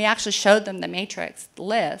showed them, we actually showed them the matrix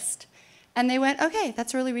list, and they went, okay,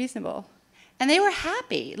 that's really reasonable. And they were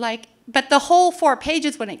happy. Like, but the whole 4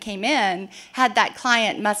 pages when it came in had that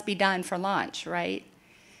client must be done for launch, right?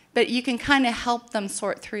 But you can kind of help them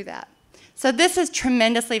sort through that. So this is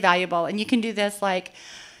tremendously valuable, and you can do this like,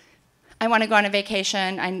 I want to go on a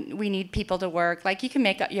vacation, we need people to work. Like, you can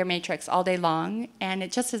make up your matrix all day long, and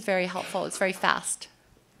it just is very helpful. It's very fast.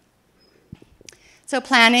 So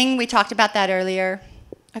planning, we talked about that earlier.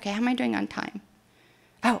 Okay, how am I doing on time?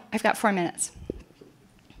 Oh, I've got 4 minutes.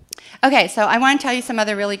 Okay, so I want to tell you some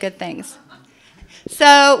other really good things.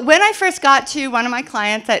 So when I first got to one of my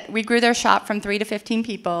clients, that we grew their shop from 3 to 15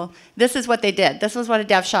 people, this is what they did. This is what a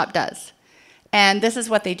dev shop does. And this is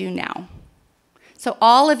what they do now. So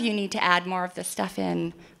all of you need to add more of this stuff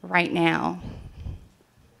in right now.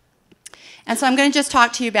 And so I'm going to just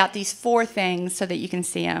talk to you about these 4 things so that you can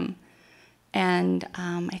see them. And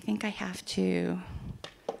I think I have to...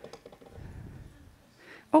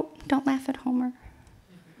 Oh, don't laugh at Homer.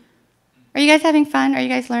 Are you guys having fun? Are you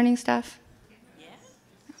guys learning stuff? Yes.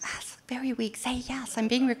 That's very weak. Say yes. I'm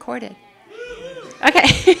being recorded.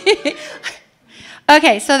 Okay.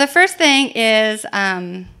 Okay, so the first thing is,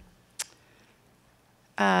 how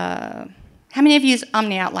many of you use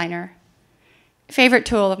Omni Outliner? Favorite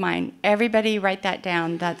tool of mine. Everybody write that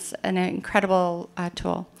down. That's an incredible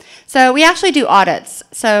tool. So we actually do audits.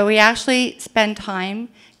 So we actually spend time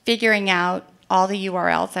figuring out all the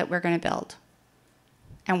URLs that we're going to build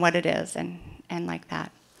and what it is and like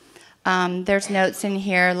that. There's notes in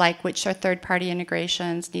here like which are third-party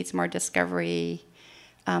integrations, needs more discovery,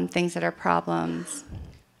 things that are problems.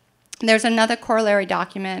 There's another corollary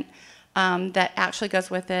document that actually goes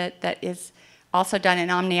with it that is also done in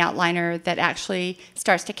Omni Outliner that actually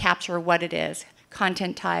starts to capture what it is,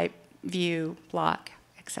 content type, view, block,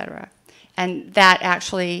 etc. And that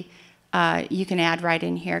actually you can add right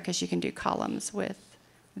in here because you can do columns with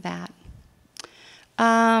that.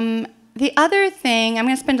 The other thing, I'm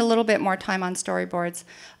going to spend a little bit more time on storyboards,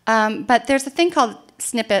 but there's a thing called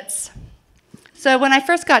snippets. So when I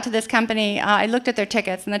first got to this company, I looked at their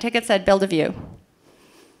tickets, and the ticket said, build a view.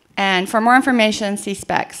 And for more information, see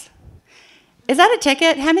specs. Is that a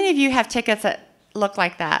ticket? How many of you have tickets that look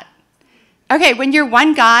like that? Okay, when you're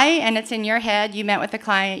one guy and it's in your head, you met with the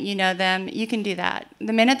client, you know them, you can do that.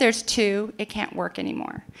 The minute there's two, it can't work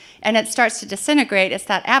anymore. And it starts to disintegrate. It's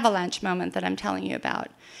that avalanche moment that I'm telling you about.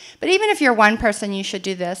 But even if you're one person, you should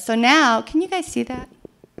do this. So now, can you guys see that?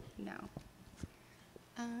 No.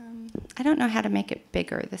 I don't know how to make it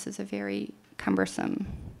bigger. This is a very cumbersome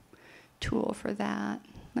tool for that.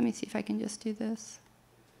 Let me see if I can just do this.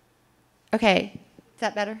 Okay, is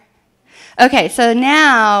that better? Okay, so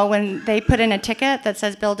now when they put in a ticket that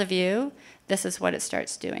says build a view, this is what it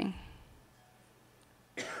starts doing.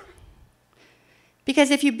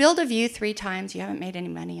 Because if you build a view 3 times, you haven't made any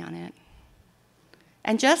money on it.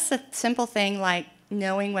 And just a simple thing like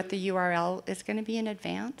knowing what the URL is going to be in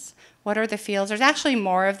advance. What are the fields? There's actually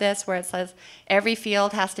more of this where it says every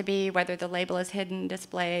field has to be whether the label is hidden,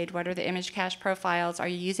 displayed, what are the image cache profiles, are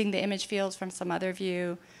you using the image fields from some other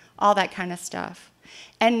view, all that kind of stuff.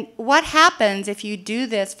 And what happens if you do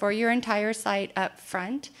this for your entire site up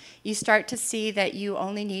front, you start to see that you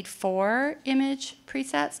only need 4 image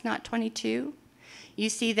presets, not 22. You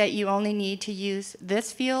see that you only need to use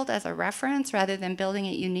this field as a reference rather than building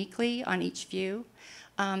it uniquely on each view.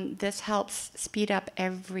 This helps speed up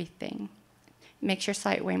everything. Makes your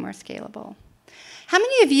site way more scalable. How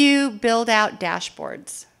many of you build out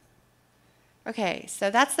dashboards? Okay,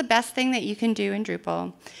 so that's the best thing that you can do in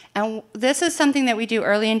Drupal. And this is something that we do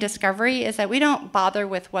early in discovery, is that we don't bother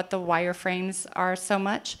with what the wireframes are so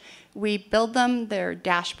much. We build them, they're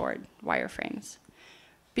dashboard wireframes.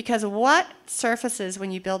 Because what surfaces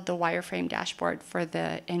when you build the wireframe dashboard for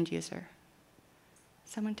the end user?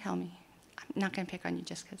 Someone tell me. I'm not going to pick on you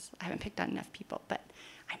just because I haven't picked on enough people, but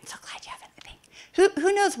I'm so glad you haven't.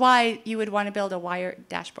 Who knows why you would want to build a wire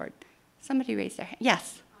dashboard? Somebody raise their hand.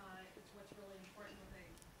 Yes? It's what's really important, what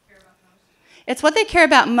they care about most. It's what they care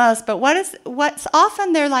about most, but what's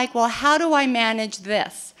often they're like, well, how do I manage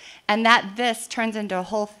this? And that this turns into a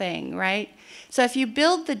whole thing, right? So if you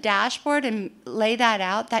build the dashboard and lay that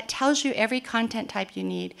out, that tells you every content type you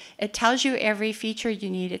need. It tells you every feature you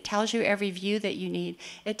need. It tells you every view that you need.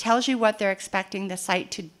 It tells you what they're expecting the site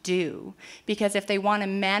to do. Because if they want to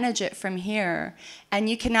manage it from here, and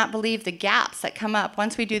you cannot believe the gaps that come up.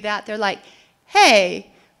 Once we do that, they're like,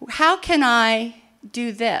 hey, how can I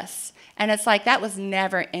do this? And it's like, that was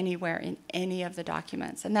never anywhere in any of the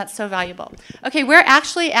documents. And that's so valuable. Okay, we're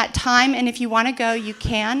actually at time. And if you want to go, you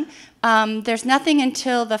can. There's nothing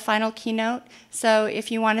until the final keynote. So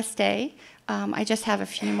if you want to stay, I just have a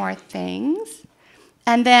few more things.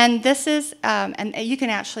 And then this is, and you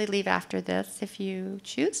can actually leave after this if you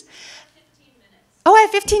choose. 15 minutes. Oh, I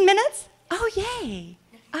have 15 minutes? Oh, yay.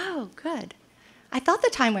 Oh, good. I thought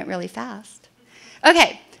the time went really fast.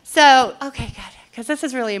 Okay, so, okay, good. Because this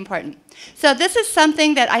is really important. So this is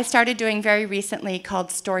something that I started doing very recently called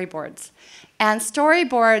storyboards. And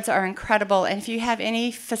storyboards are incredible. And if you have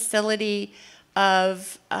any facility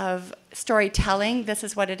of storytelling, this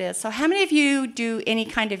is what it is. So how many of you do any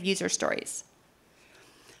kind of user stories?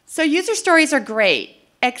 So user stories are great,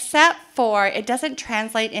 except for it doesn't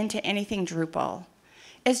translate into anything Drupal.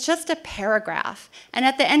 It's just a paragraph. And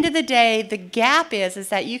at the end of the day, the gap is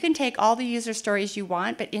that you can take all the user stories you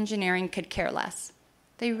want, but engineering could care less.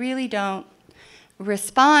 They really don't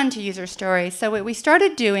respond to user stories. So what we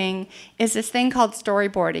started doing is this thing called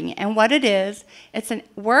storyboarding. And what it is, it's a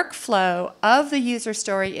workflow of the user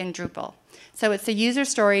story in Drupal. So it's a user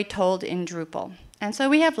story told in Drupal. And so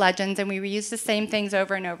we have legends, and we reuse the same things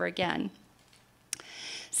over and over again.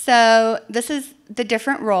 So this is the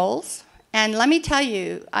different roles. And let me tell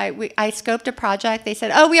you, I scoped a project. They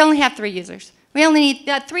said, oh, we only have 3 users. We only need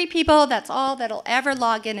 3 people. That's all that'll ever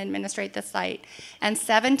log in and administrate the site. And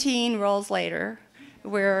 17 roles later,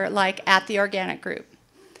 we're like at the organic group.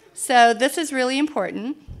 So this is really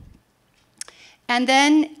important. And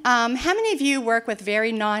then how many of you work with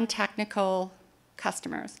very non-technical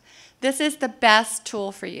customers? This is the best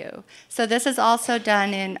tool for you. So this is also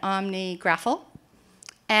done in OmniGraffle.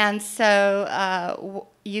 And so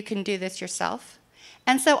you can do this yourself.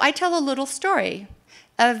 And so I tell a little story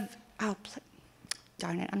of, oh,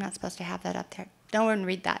 darn it, I'm not supposed to have that up there. No one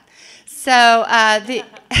read that. So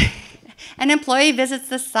an employee visits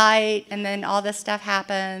the site, and then all this stuff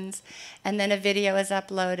happens, and then a video is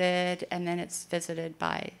uploaded, and then it's visited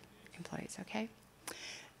by employees, okay?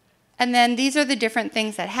 And then these are the different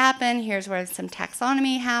things that happen. Here's where some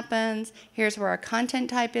taxonomy happens. Here's where a content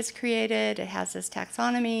type is created. It has this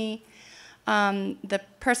taxonomy. The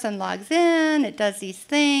person logs in. It does these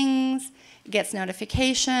things. It gets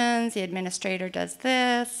notifications. The administrator does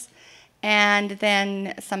this. And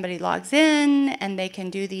then somebody logs in, and they can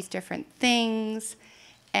do these different things.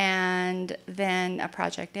 And then a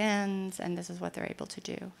project ends, and this is what they're able to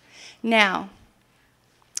do. Now,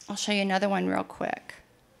 I'll show you another one real quick.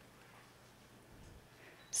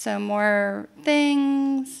 So more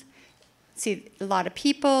things. See, a lot of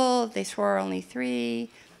people. They swore only 3.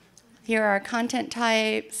 Here are content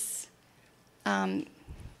types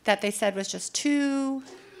that they said was just 2.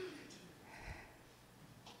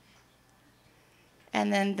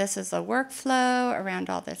 And then this is a workflow around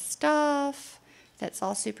all this stuff that's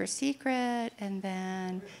all super secret. And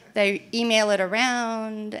then they email it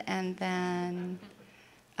around. And then,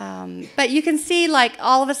 but you can see, like,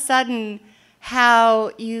 all of a sudden,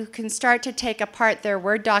 how you can start to take apart their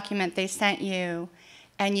Word document they sent you,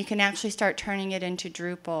 and you can actually start turning it into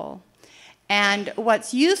Drupal. And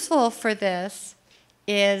what's useful for this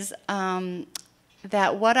is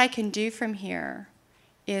that what I can do from here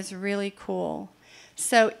is really cool.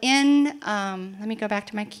 So let me go back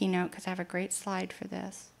to my keynote because I have a great slide for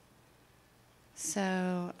this.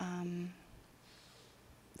 So,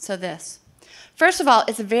 so this. First of all,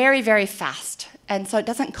 it's very, very fast. And so it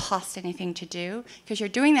doesn't cost anything to do because you're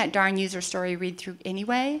doing that darn user story read through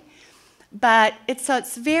anyway. But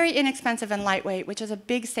it's very inexpensive and lightweight, which is a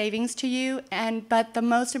big savings to you. But the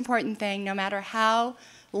most important thing, no matter how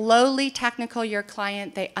lowly technical your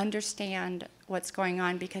client, they understand what's going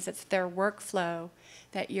on because it's their workflow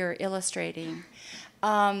that you're illustrating.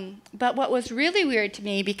 But what was really weird to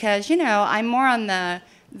me, because I'm more on the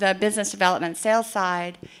business development sales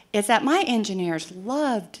side, is that my engineers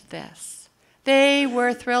loved this. They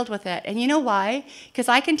were thrilled with it. And you know why? Because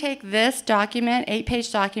I can take this document,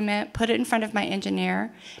 8-page document, put it in front of my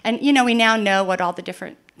engineer, and we now know what all the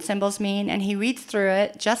different symbols mean, and he reads through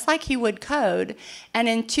it just like he would code, and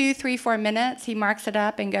in 2, 3, 4 minutes, he marks it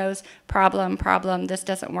up and goes, problem, problem, this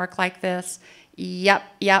doesn't work like this, yep,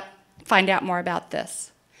 find out more about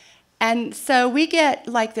this. And so we get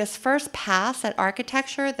like this first pass at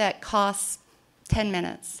architecture that costs 10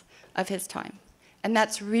 minutes of his time. And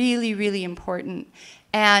that's really, really important.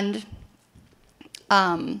 And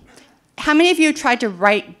how many of you tried to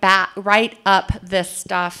write up this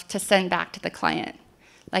stuff to send back to the client?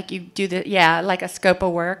 Like you do like a scope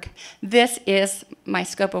of work. This is my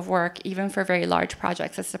scope of work, even for very large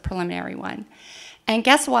projects. It's a preliminary one. And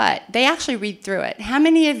guess what? They actually read through it. How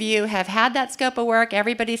many of you have had that scope of work,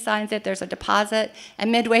 everybody signs it, there's a deposit,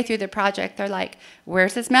 and midway through the project, they're like,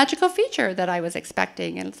 where's this magical feature that I was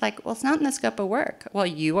expecting? And it's like, well, it's not in the scope of work. Well,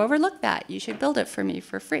 you overlooked that. You should build it for me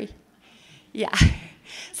for free. Yeah.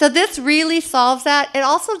 So this really solves that. It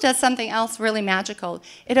also does something else really magical.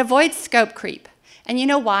 It avoids scope creep. And you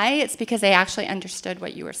know why? It's because they actually understood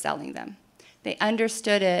what you were selling them. They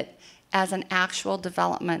understood it as an actual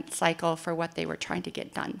development cycle for what they were trying to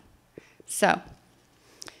get done. So,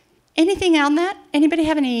 anything on that? Anybody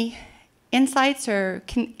have any insights, or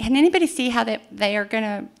can anybody see how they are going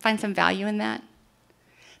to find some value in that?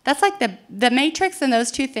 That's like the matrix, and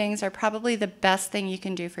those 2 things are probably the best thing you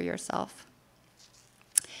can do for yourself.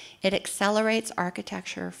 It accelerates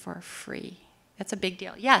architecture for free. That's a big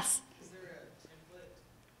deal. Yes? Is there a template?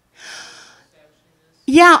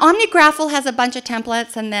 Yeah, OmniGraffle has a bunch of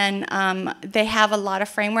templates, and then they have a lot of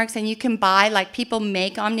frameworks, and you can buy, like people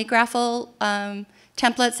make OmniGraffle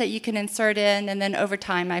templates that you can insert in, and then over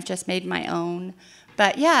time I've just made my own.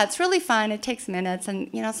 But yeah, it's really fun. It takes minutes, and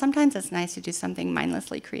sometimes it's nice to do something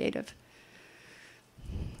mindlessly creative.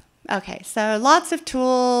 Okay, so lots of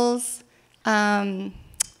tools. Okay,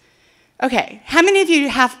 how many of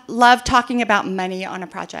you love talking about money on a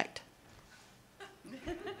project?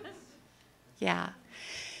 Yeah.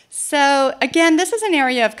 So again, this is an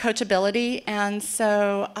area of coachability, and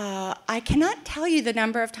so I cannot tell you the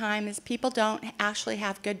number of times people don't actually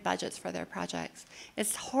have good budgets for their projects.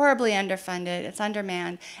 It's horribly underfunded, it's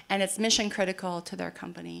undermanned, and it's mission critical to their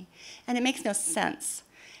company. And it makes no sense.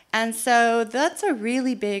 And so that's a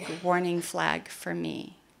really big warning flag for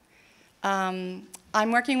me. I'm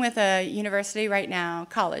working with a university right now,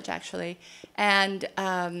 college actually, and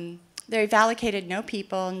they've allocated no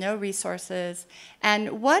people, no resources.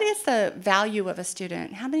 And what is the value of a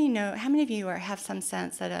student? How many of you have some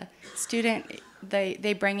sense that a student,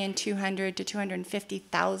 they bring in $200,000 to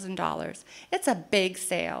 $250,000? It's a big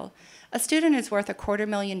sale. A student is worth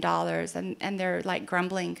 $250,000, and they're like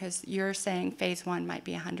grumbling because you're saying phase one might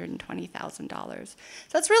be $120,000.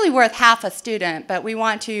 So it's really worth half a student, but we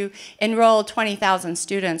want to enroll 20,000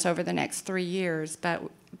 students over the next 3 years, but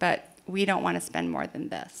we don't want to spend more than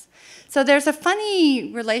this. So there's a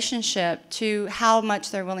funny relationship to how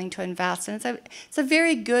much they're willing to invest, and it's a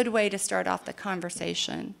very good way to start off the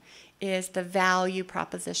conversation, is the value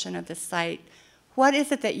proposition of the site. What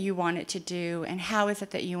is it that you want it to do, and how is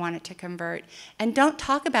it that you want it to convert? And don't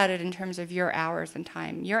talk about it in terms of your hours and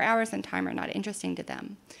time. Your hours and time are not interesting to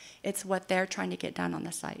them. It's what they're trying to get done on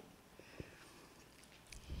the site.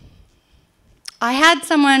 I had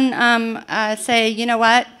someone say, you know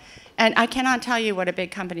what, and I cannot tell you what a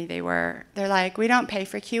big company they were. They're like, we don't pay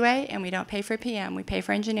for QA and we don't pay for PM, we pay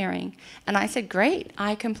for engineering. And I said, great,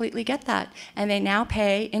 I completely get that. And they now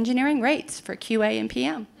pay engineering rates for QA and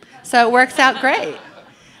PM. So it works out great.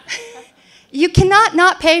 You cannot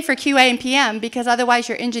not pay for QA and PM because otherwise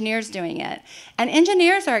your engineer's doing it. And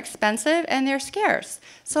engineers are expensive and they're scarce.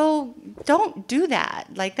 So don't do that.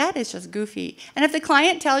 Like, that is just goofy. And if the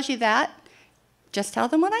client tells you that, just tell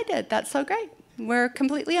them what I did. That's so great. We're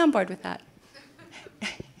completely on board with that.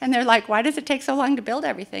 And they're like, why does it take so long to build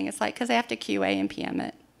everything? It's like, because I have to QA and PM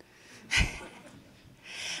it.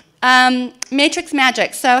 Matrix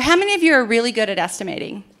magic. So how many of you are really good at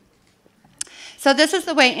estimating? So this is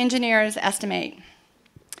the way engineers estimate.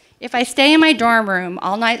 If I stay in my dorm room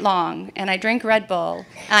all night long and I drink Red Bull,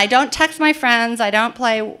 and I don't text my friends, I don't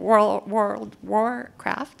play World of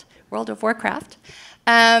Warcraft,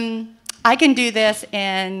 I can do this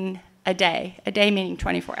in a day meaning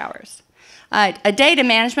 24 hours. A day to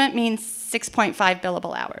management means 6.5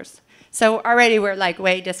 billable hours. So already we're like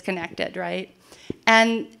way disconnected, right?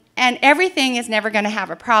 And everything is never going to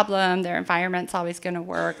have a problem. Their environment's always going to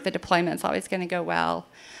work. The deployment's always going to go well.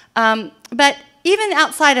 But even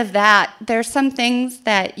outside of that, there's some things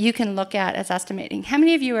that you can look at as estimating. How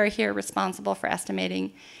many of you are here responsible for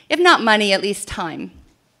estimating? If not money, at least time.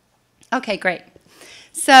 Okay, great.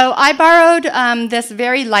 So I borrowed this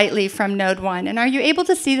very lightly from Node 1. And are you able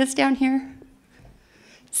to see this down here?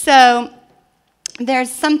 So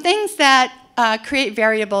there's some things that create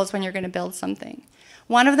variables when you're going to build something.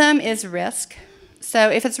 One of them is risk. So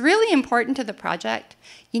if it's really important to the project,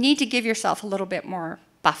 you need to give yourself a little bit more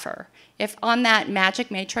buffer. If on that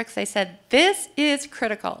magic matrix they said, this is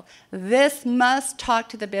critical, this must talk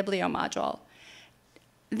to the Biblio module,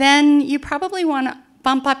 then you probably want to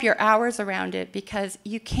bump up your hours around it because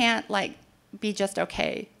you can't like be just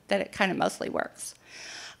okay that it kind of mostly works.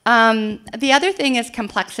 The other thing is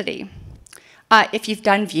complexity. If you've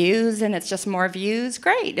done views and it's just more views,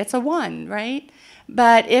 great, it's a 1, right?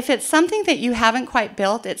 But if it's something that you haven't quite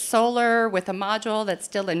built, it's Solar with a module that's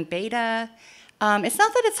still in beta. It's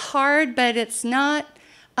not that it's hard, but it's not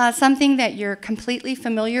something that you're completely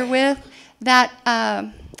familiar with. That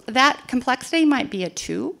complexity might be a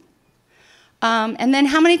 2. And then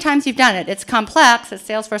how many times you've done it. It's complex, it's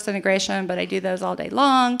Salesforce integration, but I do those all day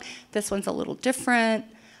long. This one's a little different.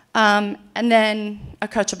 And then a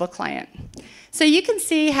coachable client. So you can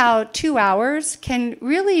see how 2 hours can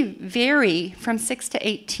really vary from 6 to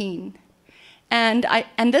 18. And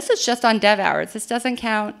this is just on dev hours. This doesn't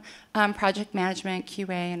count project management, QA,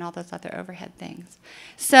 and all those other overhead things.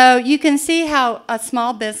 So you can see how a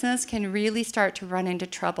small business can really start to run into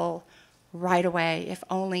trouble right away if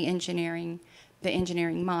only the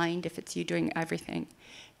engineering mind, if it's you doing everything,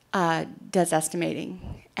 does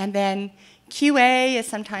estimating. And then QA is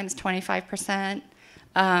sometimes 25%.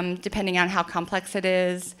 Depending on how complex it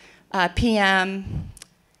is. PM,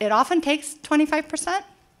 it often takes 25%,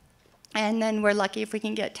 and then we're lucky if we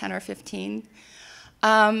can get 10 or 15.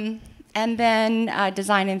 And then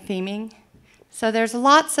design and theming. So there's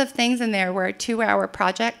lots of things in there where a 2-hour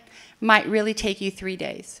project might really take you 3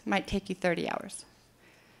 days, might take you 30 hours.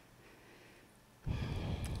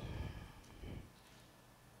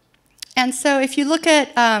 And so if you look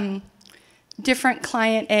at different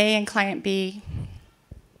client A and client B,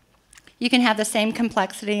 you can have the same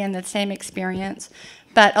complexity and the same experience,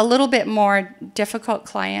 but a little bit more difficult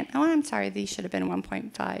client. Oh, I'm sorry, these should have been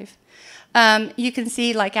 1.5. You can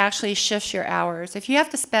see like actually shifts your hours. If you have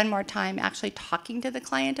to spend more time actually talking to the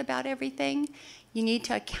client about everything, you need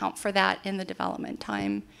to account for that in the development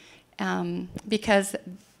time, because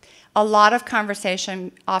a lot of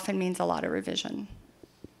conversation often means a lot of revision.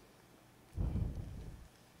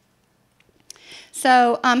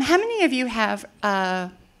 So how many of you have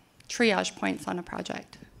triage points on a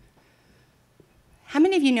project? How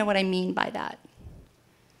many of you know what I mean by that?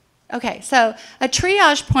 Okay, so a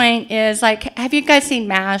triage point is like, have you guys seen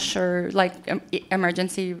MASH or like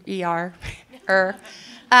emergency ER? There's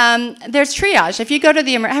triage. If you go to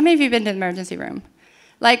the, how many of you have been to the emergency room?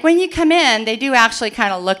 Like when you come in, they do actually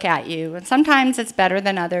kind of look at you, and sometimes it's better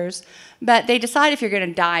than others, but they decide if you're going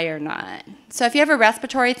to die or not. So if you have a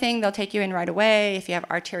respiratory thing, they'll take you in right away. If you have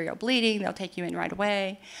arterial bleeding, they'll take you in right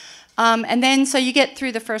away. And then so you get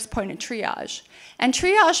through the first point of triage. And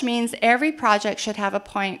triage means every project should have a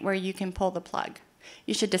point where you can pull the plug.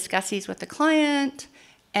 You should discuss these with the client,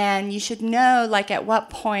 and you should know like at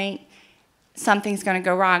what point something's going to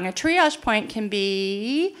go wrong. A triage point can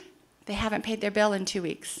be they haven't paid their bill in 2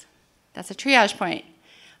 weeks. That's a triage point.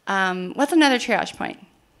 What's another triage point?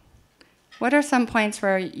 What are some points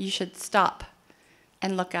where you should stop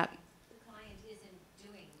and look up? The client isn't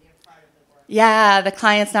doing their part of the work. Yeah, the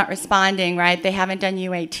client's not responding, right? They haven't done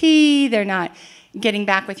UAT. They're not getting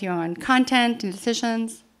back with you on content and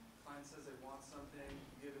decisions. Client says they want something,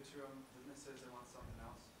 you give it to them, business says they want something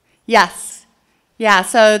else. Yes. Yeah,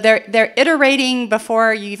 so they're iterating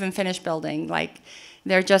before you even finish building. Like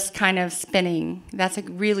they're just kind of spinning. That's a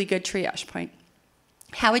really good triage point.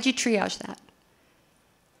 How would you triage that?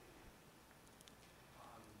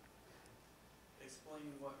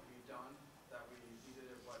 Explaining what we've done, that we did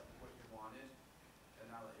it what you wanted, and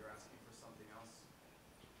now that you're asking for something else,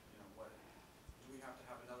 you know, what do we have to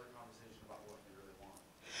have another conversation about what you really want?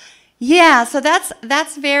 Yeah, so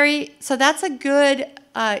that's a good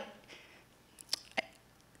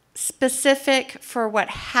specific for what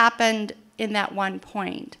happened in that one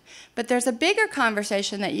point. But there's a bigger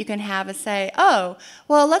conversation that you can have and say, oh,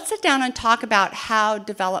 well, let's sit down and talk about how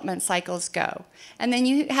development cycles go. And then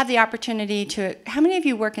you have the opportunity to, how many of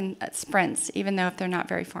you work in sprints, even though if they're not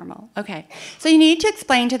very formal? Okay, so you need to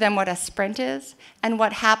explain to them what a sprint is and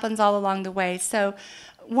what happens all along the way. So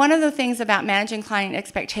one of the things about managing client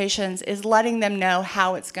expectations is letting them know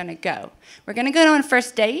how it's going to go. We're going to go on a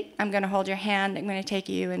first date. I'm going to hold your hand. I'm going to take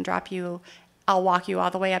you and drop you. I'll walk you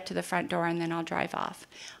all the way up to the front door, and then I'll drive off.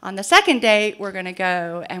 On the second date, we're going to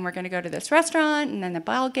go, and we're going to go to this restaurant, and then the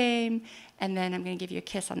ball game, and then I'm going to give you a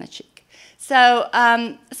kiss on the cheek. So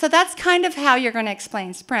that's kind of how you're going to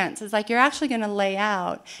explain sprints. It's like you're actually going to lay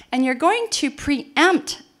out, and you're going to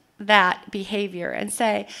preempt that behavior and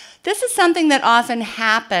say, this is something that often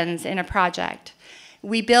happens in a project.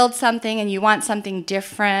 We build something, and you want something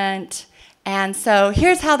different. And so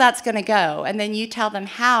here's how that's going to go. And then you tell them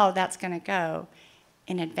how that's going to go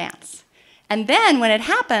in advance. And then when it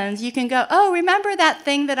happens, you can go, oh, remember that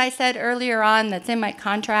thing that I said earlier on that's in my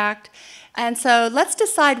contract? And so let's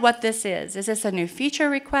decide what this is. Is this a new feature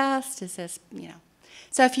request? Is this, you know?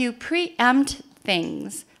 So if you preempt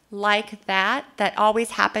things like that always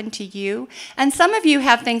happen to you, and some of you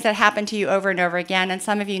have things that happen to you over and over again, and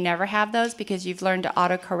some of you never have those because you've learned to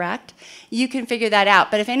autocorrect, you can figure that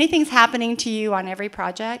out. But if anything's happening to you on every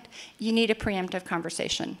project, you need a preemptive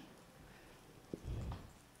conversation.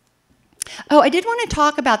 Oh, I did want to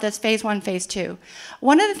talk about this phase 1, phase 2.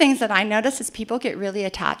 One of the things that I notice is people get really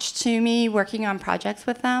attached to me working on projects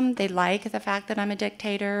with them. They like the fact that I'm a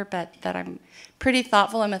dictator, but that I'm pretty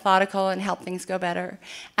thoughtful and methodical and help things go better.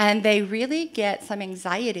 And they really get some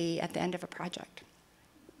anxiety at the end of a project.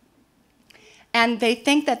 And they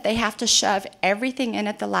think that they have to shove everything in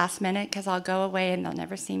at the last minute because I'll go away and they'll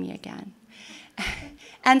never see me again.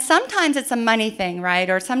 And sometimes it's a money thing, right?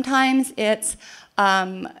 Or sometimes it's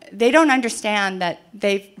they don't understand that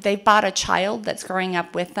they've bought a child that's growing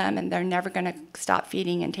up with them and they're never going to stop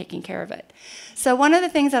feeding and taking care of it. So one of the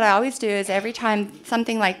things that I always do is every time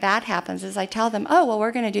something like that happens is I tell them, oh, well,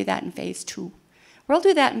 we're going to do that in phase 2. We'll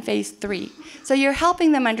do that in phase 3. So you're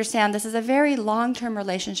helping them understand this is a very long-term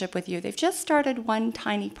relationship with you. They've just started one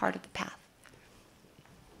tiny part of the path.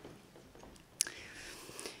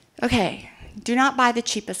 Okay, do not buy the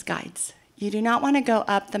cheapest guides. You do not want to go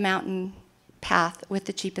up the mountain path with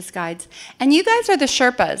the cheapest guides. And you guys are the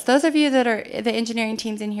Sherpas. Those of you that are the engineering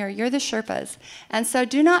teams in here, you're the Sherpas. And so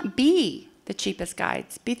do not be the cheapest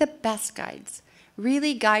guides. Be the best guides.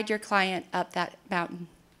 really guide your client up that mountain.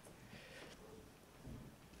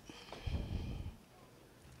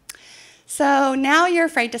 So now you're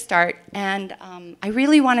afraid to start, and I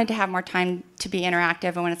really wanted to have more time to be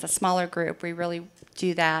interactive, and when it's a smaller group, we really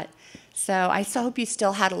do that. So I so hope you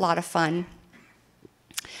still had a lot of fun.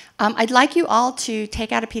 I'd like you all to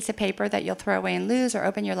take out a piece of paper that you'll throw away and lose, or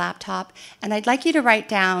open your laptop, and I'd like you to write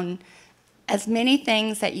down as many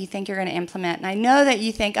things that you think you're going to implement. And I know that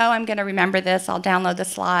you think, oh, I'm going to remember this, I'll download the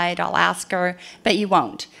slide, I'll ask her, but you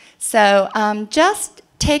won't. So just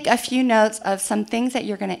take a few notes of some things that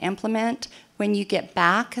you're going to implement when you get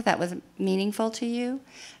back that was meaningful to you,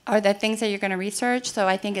 or the things that you're going to research. So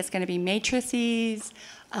I think it's going to be matrices,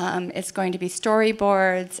 it's going to be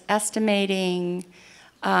storyboards, estimating,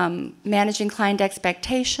 managing client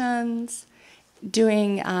expectations,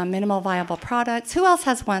 doing minimal viable products. Who else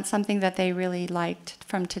has something that they really liked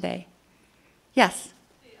from today? Yes?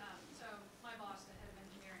 So my boss, the head of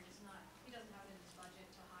engineering, he doesn't have it in his budget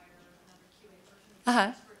to hire another QA person.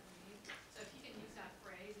 Uh-huh. So if he can use that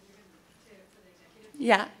phrase, if you're going to, for the executive,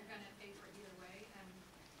 Yeah. you're going to pay for it either way, and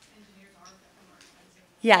engineers are more expensive.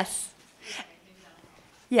 Yes. Okay, maybe that'll help.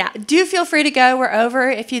 Yeah, do feel free to go. We're over.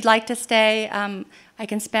 If you'd like to stay, I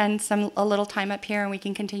can spend a little time up here and we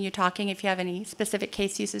can continue talking if you have any specific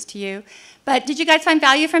case uses to you. But did you guys find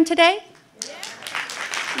value from today?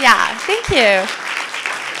 Yeah, thank you.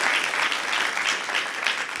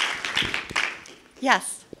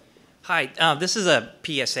 Yes. Hi, this is a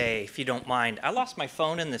PSA, if you don't mind. I lost my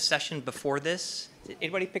phone in the session before this. Did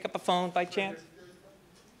anybody pick up a phone by chance?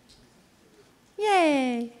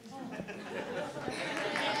 Yay.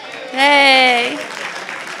 Yay.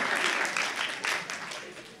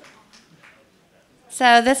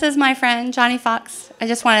 So this is my friend, Johnny Fox. I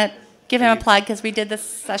just want to give him a plug because we did this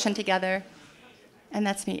session together. And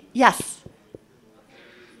that's me. Yes?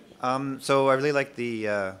 So I really like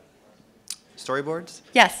the storyboards.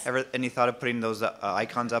 Yes. Any thought of putting those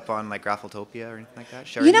icons up on like Graphltopia or anything like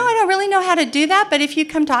that? You know, I don't really know how to do that, but if you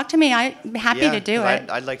come talk to me, I'm happy to do it.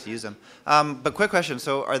 I'd like to use them. But quick question.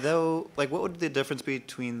 So are those, like, what would the difference be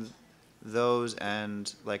between those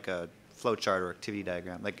and like a flowchart or activity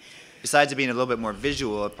diagram? Like, besides it being a little bit more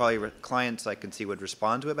visual, probably clients I can see would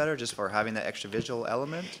respond to it better just for having that extra visual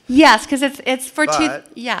element. Yes, because it's for I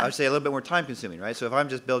yeah. would say a little bit more time consuming, right? So if I'm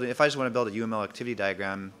just building, if I just want to build a UML activity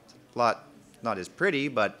diagram, not as pretty,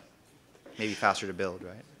 but maybe faster to build,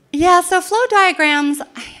 right? Yeah, so flow diagrams,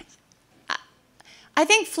 I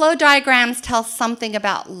think flow diagrams tell something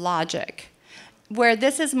about logic, where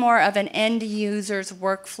this is more of an end user's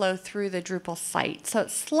workflow through the Drupal site. So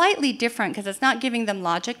it's slightly different because it's not giving them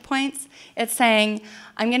logic points. It's saying,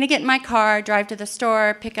 I'm going to get in my car, drive to the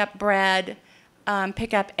store, pick up bread,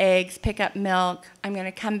 pick up eggs, pick up milk. I'm going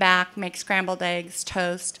to come back, make scrambled eggs,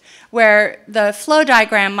 toast. Where the flow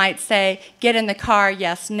diagram might say, get in the car,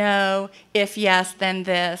 yes, no. If yes, then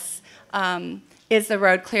this. Is the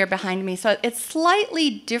road clear behind me? So it's slightly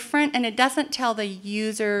different, and it doesn't tell the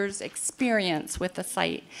user's experience with the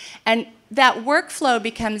site. And that workflow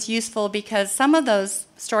becomes useful because some of those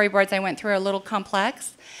storyboards I went through are a little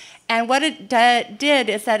complex. And what it did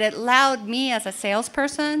is that it allowed me as a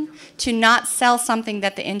salesperson to not sell something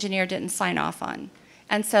that the engineer didn't sign off on.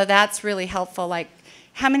 And so that's really helpful. Like,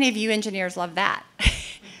 how many of you engineers love that?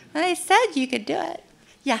 Well, they said you could do it.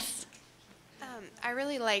 Yes? I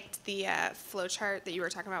really liked the flowchart that you were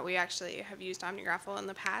talking about. We actually have used OmniGraffle in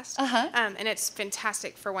the past, and it's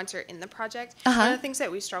fantastic for once you're in the project. One of the things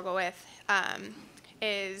that we struggle with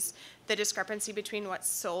is the discrepancy between what's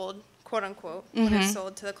sold, quote unquote, what is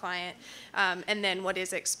sold to the client, and then what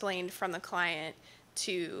is explained from the client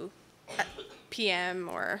to PM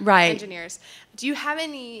or engineers. Do you have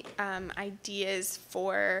any ideas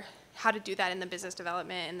for how to do that in the business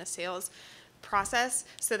development and the sales process,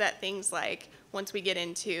 so that things like once we get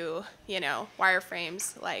into, you know,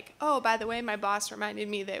 wireframes, like, oh, by the way, my boss reminded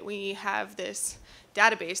me that we have this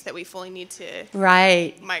database that we fully need to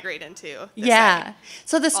migrate into. Yeah.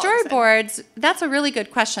 So the storyboards, that's a really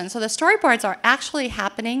good question. So the storyboards are actually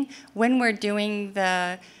happening when we're doing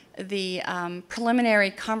the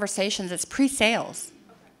preliminary conversations. It's pre-sales.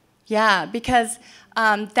 Yeah, because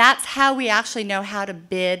that's how we actually know how to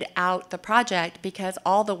bid out the project, because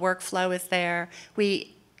all the workflow is there.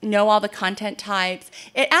 We know all the content types.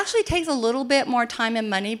 It actually takes a little bit more time and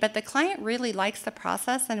money, but the client really likes the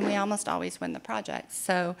process, and we almost always win the project.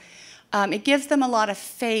 So it gives them a lot of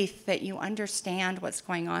faith that you understand what's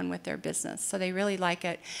going on with their business. So they really like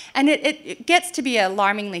it. And it gets to be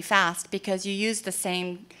alarmingly fast because you use the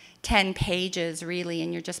same 10 pages, really,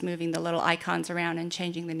 and you're just moving the little icons around and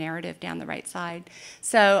changing the narrative down the right side.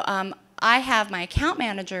 So I have my account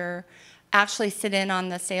manager actually sit in on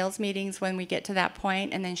the sales meetings when we get to that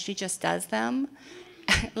point, and then she just does them.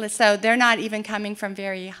 So they're not even coming from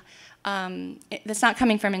it's not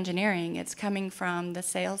coming from engineering, it's coming from the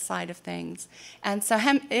sales side of things. And so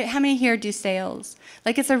how many here do sales?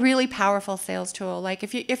 Like, it's a really powerful sales tool. Like,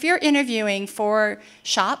 if you're interviewing for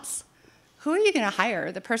shops, who are you going to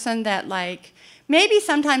hire? The person that, like, maybe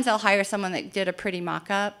sometimes they'll hire someone that did a pretty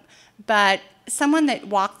mock-up, but someone that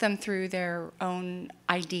walked them through their own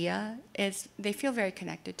idea they feel very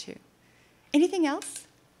connected to. Anything else?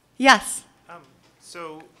 Yes.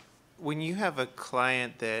 So when you have a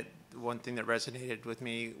client that, one thing that resonated with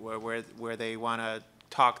me where they want to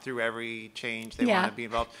talk through every change, they want to be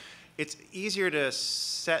involved, it's easier to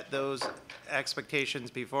set those expectations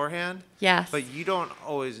beforehand. Yes. But you don't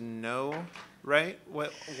always know, right,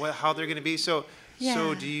 how they're going to be. So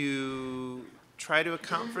do you try to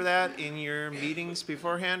account for that in your meetings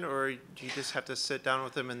beforehand, or do you just have to sit down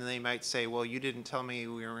with them and they might say, well, you didn't tell me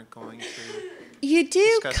we weren't going to You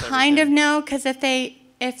do kind of know, because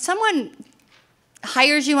if someone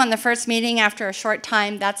hires you on the first meeting after a short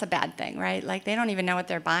time, that's a bad thing, right? Like, they don't even know what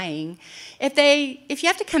they're buying. If you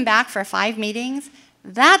have to come back for 5 meetings,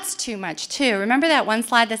 that's too much too. Remember that one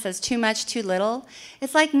slide that says too much, too little?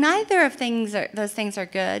 It's like neither of those things are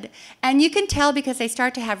good. And you can tell because they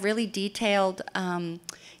start to have really detailed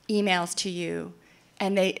emails to you.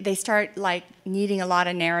 And they start, like, needing a lot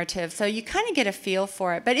of narrative. So you kind of get a feel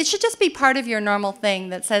for it. But it should just be part of your normal thing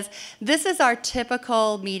that says, this is our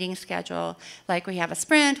typical meeting schedule. Like, we have a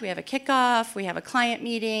sprint, we have a kickoff, we have a client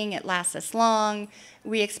meeting, it lasts this long.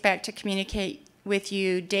 We expect to communicate with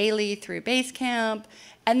you daily through Basecamp,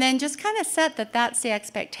 and then just kind of set that's the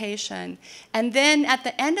expectation. And then at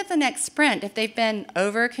the end of the next sprint, if they've been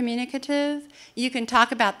over-communicative, you can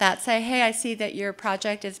talk about that. Say, hey, I see that your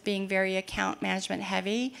project is being very account management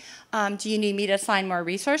heavy. Do you need me to assign more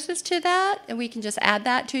resources to that? And we can just add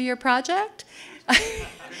that to your project.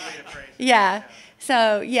 Yeah.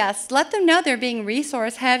 So, yes, let them know they're being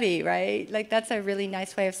resource heavy, right? Like, that's a really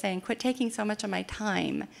nice way of saying, quit taking so much of my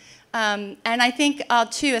time. And I think,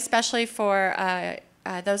 too, especially for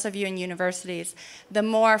those of you in universities, the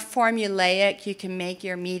more formulaic you can make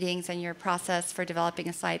your meetings and your process for developing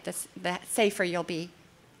a site, the safer you'll be.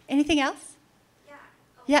 Anything else? Yeah.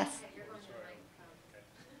 Yes.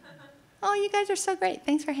 Oh, you guys are so great.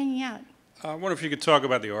 Thanks for hanging out. I wonder if you could talk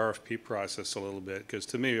about the RFP process a little bit, because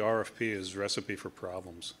to me, RFP is recipe for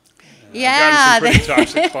problems. Yeah. I've gotten some pretty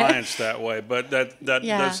toxic clients that way, but that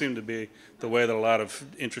does seem to be the way that a lot of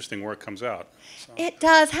interesting work comes out. So. It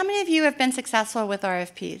does. How many of you have been successful with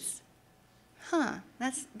RFPs? Huh,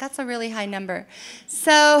 that's a really high number.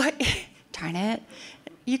 So, darn it,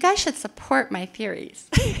 you guys should support my theories.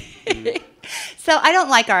 So I don't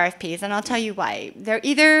like RFPs, and I'll tell you why. They're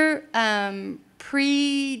either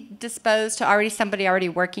predisposed to somebody already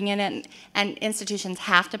working in it, and institutions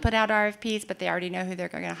have to put out RFPs, but they already know who they're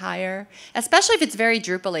going to hire, especially if it's very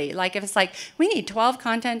Drupal-y. Like, if it's like, we need 12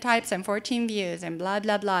 content types and 14 views and blah,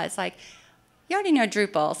 blah, blah. It's like, you already know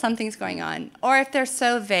Drupal. Something's going on. Or if they're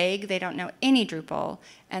so vague, they don't know any Drupal,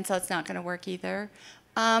 and so it's not going to work either.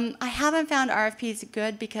 I haven't found RFPs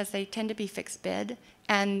good because they tend to be fixed bid,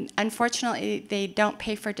 and unfortunately, they don't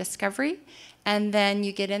pay for discovery. And then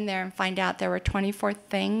you get in there and find out there were 24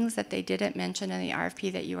 things that they didn't mention in the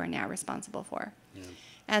RFP that you are now responsible for. Yeah.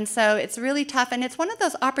 And so it's really tough, and it's one of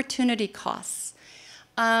those opportunity costs.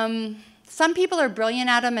 Some people are brilliant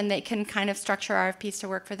at them, and they can kind of structure RFPs to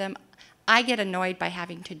work for them. I get annoyed by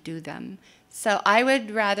having to do them. So I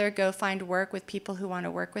would rather go find work with people who want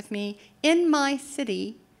to work with me in my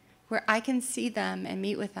city where I can see them and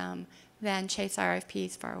meet with them than chase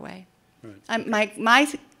RFPs far away. Right. My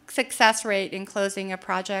success rate in closing a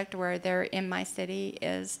project where they're in my city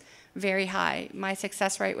is very high. My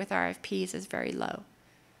success rate with RFPs is very low.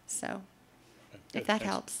 So if that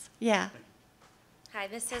helps. Yeah. Hi,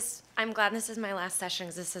 I'm glad this is my last session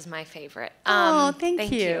because this is my favorite.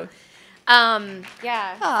 Thank you.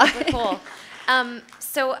 Yeah, super cool.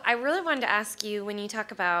 So I really wanted to ask you, when you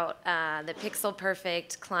talk about the pixel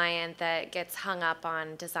perfect client that gets hung up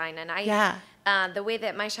on design, and the way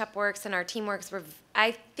that my shop works and our team works,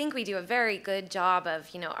 I think we do a very good job of,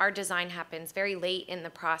 our design happens very late in the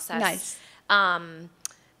process. Nice.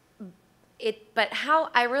 But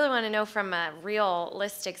I really want to know from a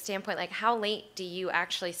realistic standpoint, like, how late do you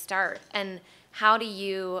actually start? And how do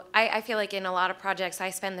you, I feel like in a lot of projects, I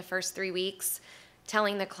spend the first 3 weeks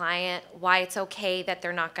telling the client why it's okay that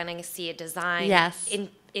they're not going to see a design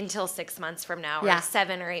until 6 months from now, or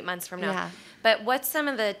 7 or 8 months from now. Yeah. But what's some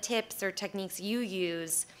of the tips or techniques you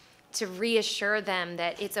use to reassure them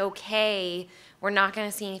that it's okay we're not going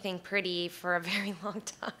to see anything pretty for a very long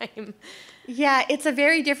time. Yeah, it's a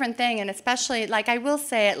very different thing, and especially, like I will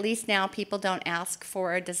say, at least now people don't ask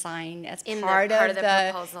for a design as part of the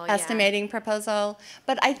proposal, estimating proposal.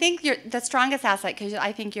 But I think the strongest asset, because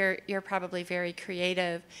I think you're probably very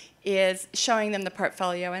creative, is showing them the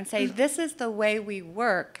portfolio and say, this is the way we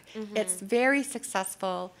work. It's very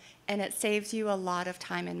successful, and it saves you a lot of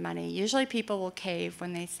time and money. Usually people will cave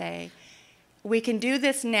when they say, we can do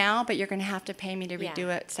this now, but you're going to have to pay me to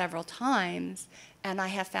redo it several times. And I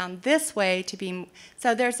have found this way to be,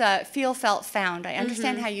 so there's a feel, felt, found. I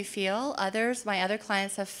understand how you feel. My other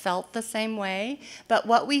clients have felt the same way. But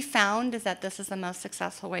what we found is that this is the most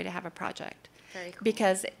successful way to have a project. Very cool.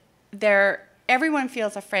 Because everyone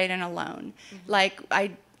feels afraid and alone. Like,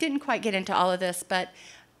 I didn't quite get into all of this, but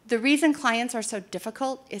the reason clients are so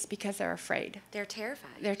difficult is because they're afraid. They're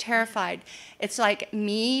terrified. They're terrified. It's like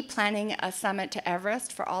me planning a summit to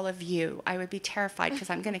Everest for all of you. I would be terrified because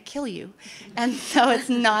I'm going to kill you. And so it's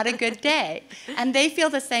not a good day. And they feel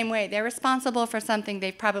the same way. They're responsible for something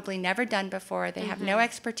they've probably never done before. They have no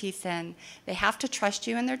expertise in. They have to trust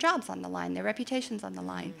you, and their job's on the line. Their reputation's on the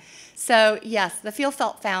line. So, yes, the feel,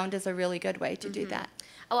 felt, found is a really good way to do that.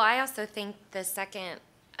 Oh, I also think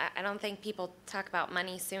I don't think people talk about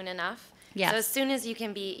money soon enough. Yes. So as soon as you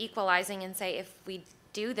can be equalizing and say, if we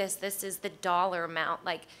do this, this is the dollar amount,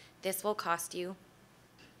 like this will cost you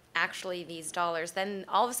actually these dollars, then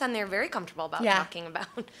all of a sudden they're very comfortable about talking about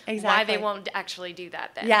why they won't actually do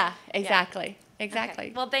that then. Yeah, exactly. Exactly.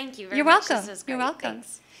 Okay. Well, thank you very You're much. welcome. This is great. You're welcome.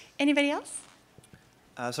 Thanks. Anybody else?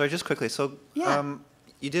 Sorry, just quickly. So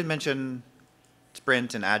you did mention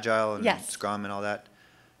Sprint and Agile and Scrum and all that.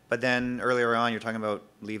 But then earlier on, you're talking about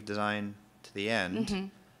leave design to the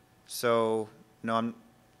end. So, no, I'm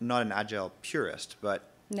not an Agile purist, but...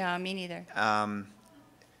 No, me neither.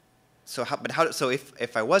 So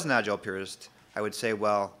if I was an Agile purist, I would say,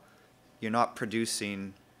 well, you're not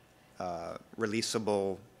producing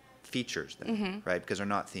releasable features then, right? Because they're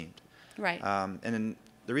not themed. Right. And then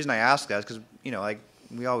the reason I ask that is because, like,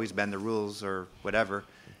 we always bend the rules or whatever.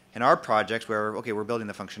 In our projects where, okay, we're building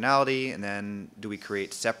the functionality, and then do we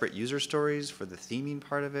create separate user stories for the theming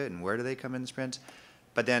part of it, and where do they come in the sprints?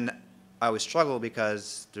 But then I always struggle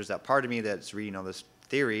because there's that part of me that's reading all this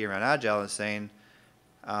theory around Agile and saying,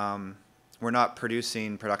 we're not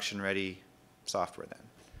producing production-ready software then.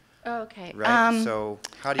 Okay. Right? So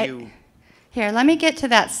how do you... Here, let me get to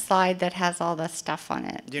that slide that has all the stuff on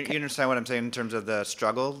it. Do you understand what I'm saying in terms of the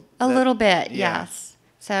struggle? A little bit, yes.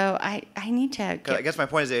 So I need to. I guess my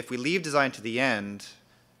point is that if we leave design to the end,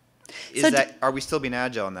 are we still being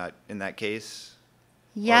Agile in that case?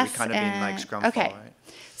 Yes. Or are we kind of being like Scrum? Okay.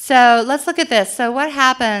 So let's look at this. So what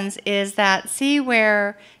happens is that see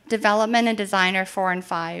where development and design are 4 and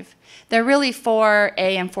 5. They're really 4A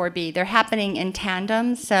and 4B. They're happening in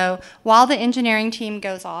tandem. So while the engineering team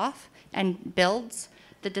goes off and builds,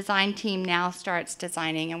 the design team now starts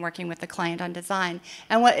designing and working with the client on design.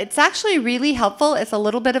 And what it's actually really helpful is a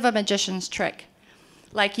little bit of a magician's trick.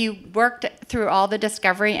 Like you worked through all the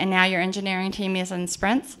discovery and now your engineering team is in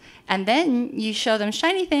sprints, and then you show them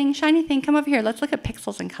shiny thing, come over here, let's look at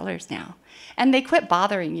pixels and colors now. And they quit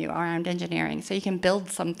bothering you around engineering so you can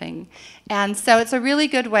build something. And so it's a really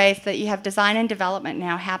good way so that you have design and development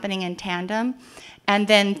now happening in tandem, and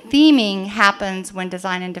then theming happens when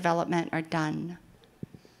design and development are done.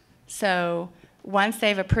 So once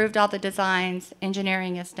they've approved all the designs,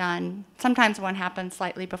 engineering is done. Sometimes one happens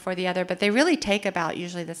slightly before the other, but they really take about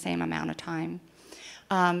usually the same amount of time.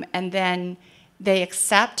 And then they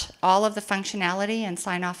accept all of the functionality and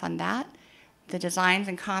sign off on that. The designs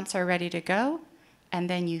and comps are ready to go, and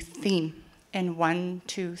then you theme in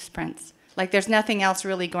 1-2 sprints. Like there's nothing else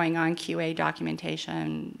really going on, QA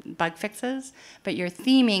documentation, bug fixes, but you're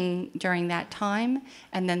theming during that time,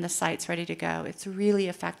 and then the site's ready to go. It's really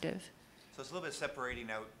effective. So it's a little bit separating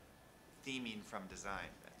out theming from design.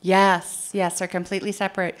 Yes, they're completely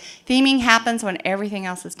separate. Theming happens when everything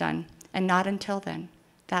else is done, and not until then.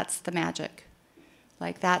 That's the magic.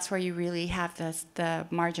 Like that's where you really have the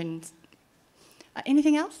margins.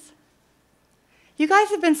 Anything else? You guys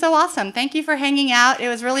have been so awesome. Thank you for hanging out. It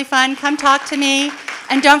was really fun. Come talk to me.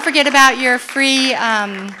 And don't forget about your free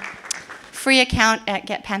account at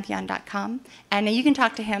getpantheon.com. And you can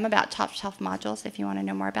talk to him about top shelf modules if you want to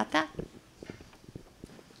know more about that.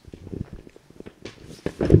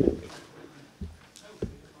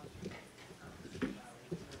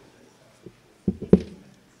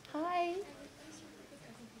 Hi.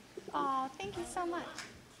 Oh, thank you so much.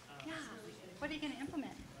 Yeah. What are you going to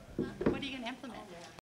implement? What are you going to implement?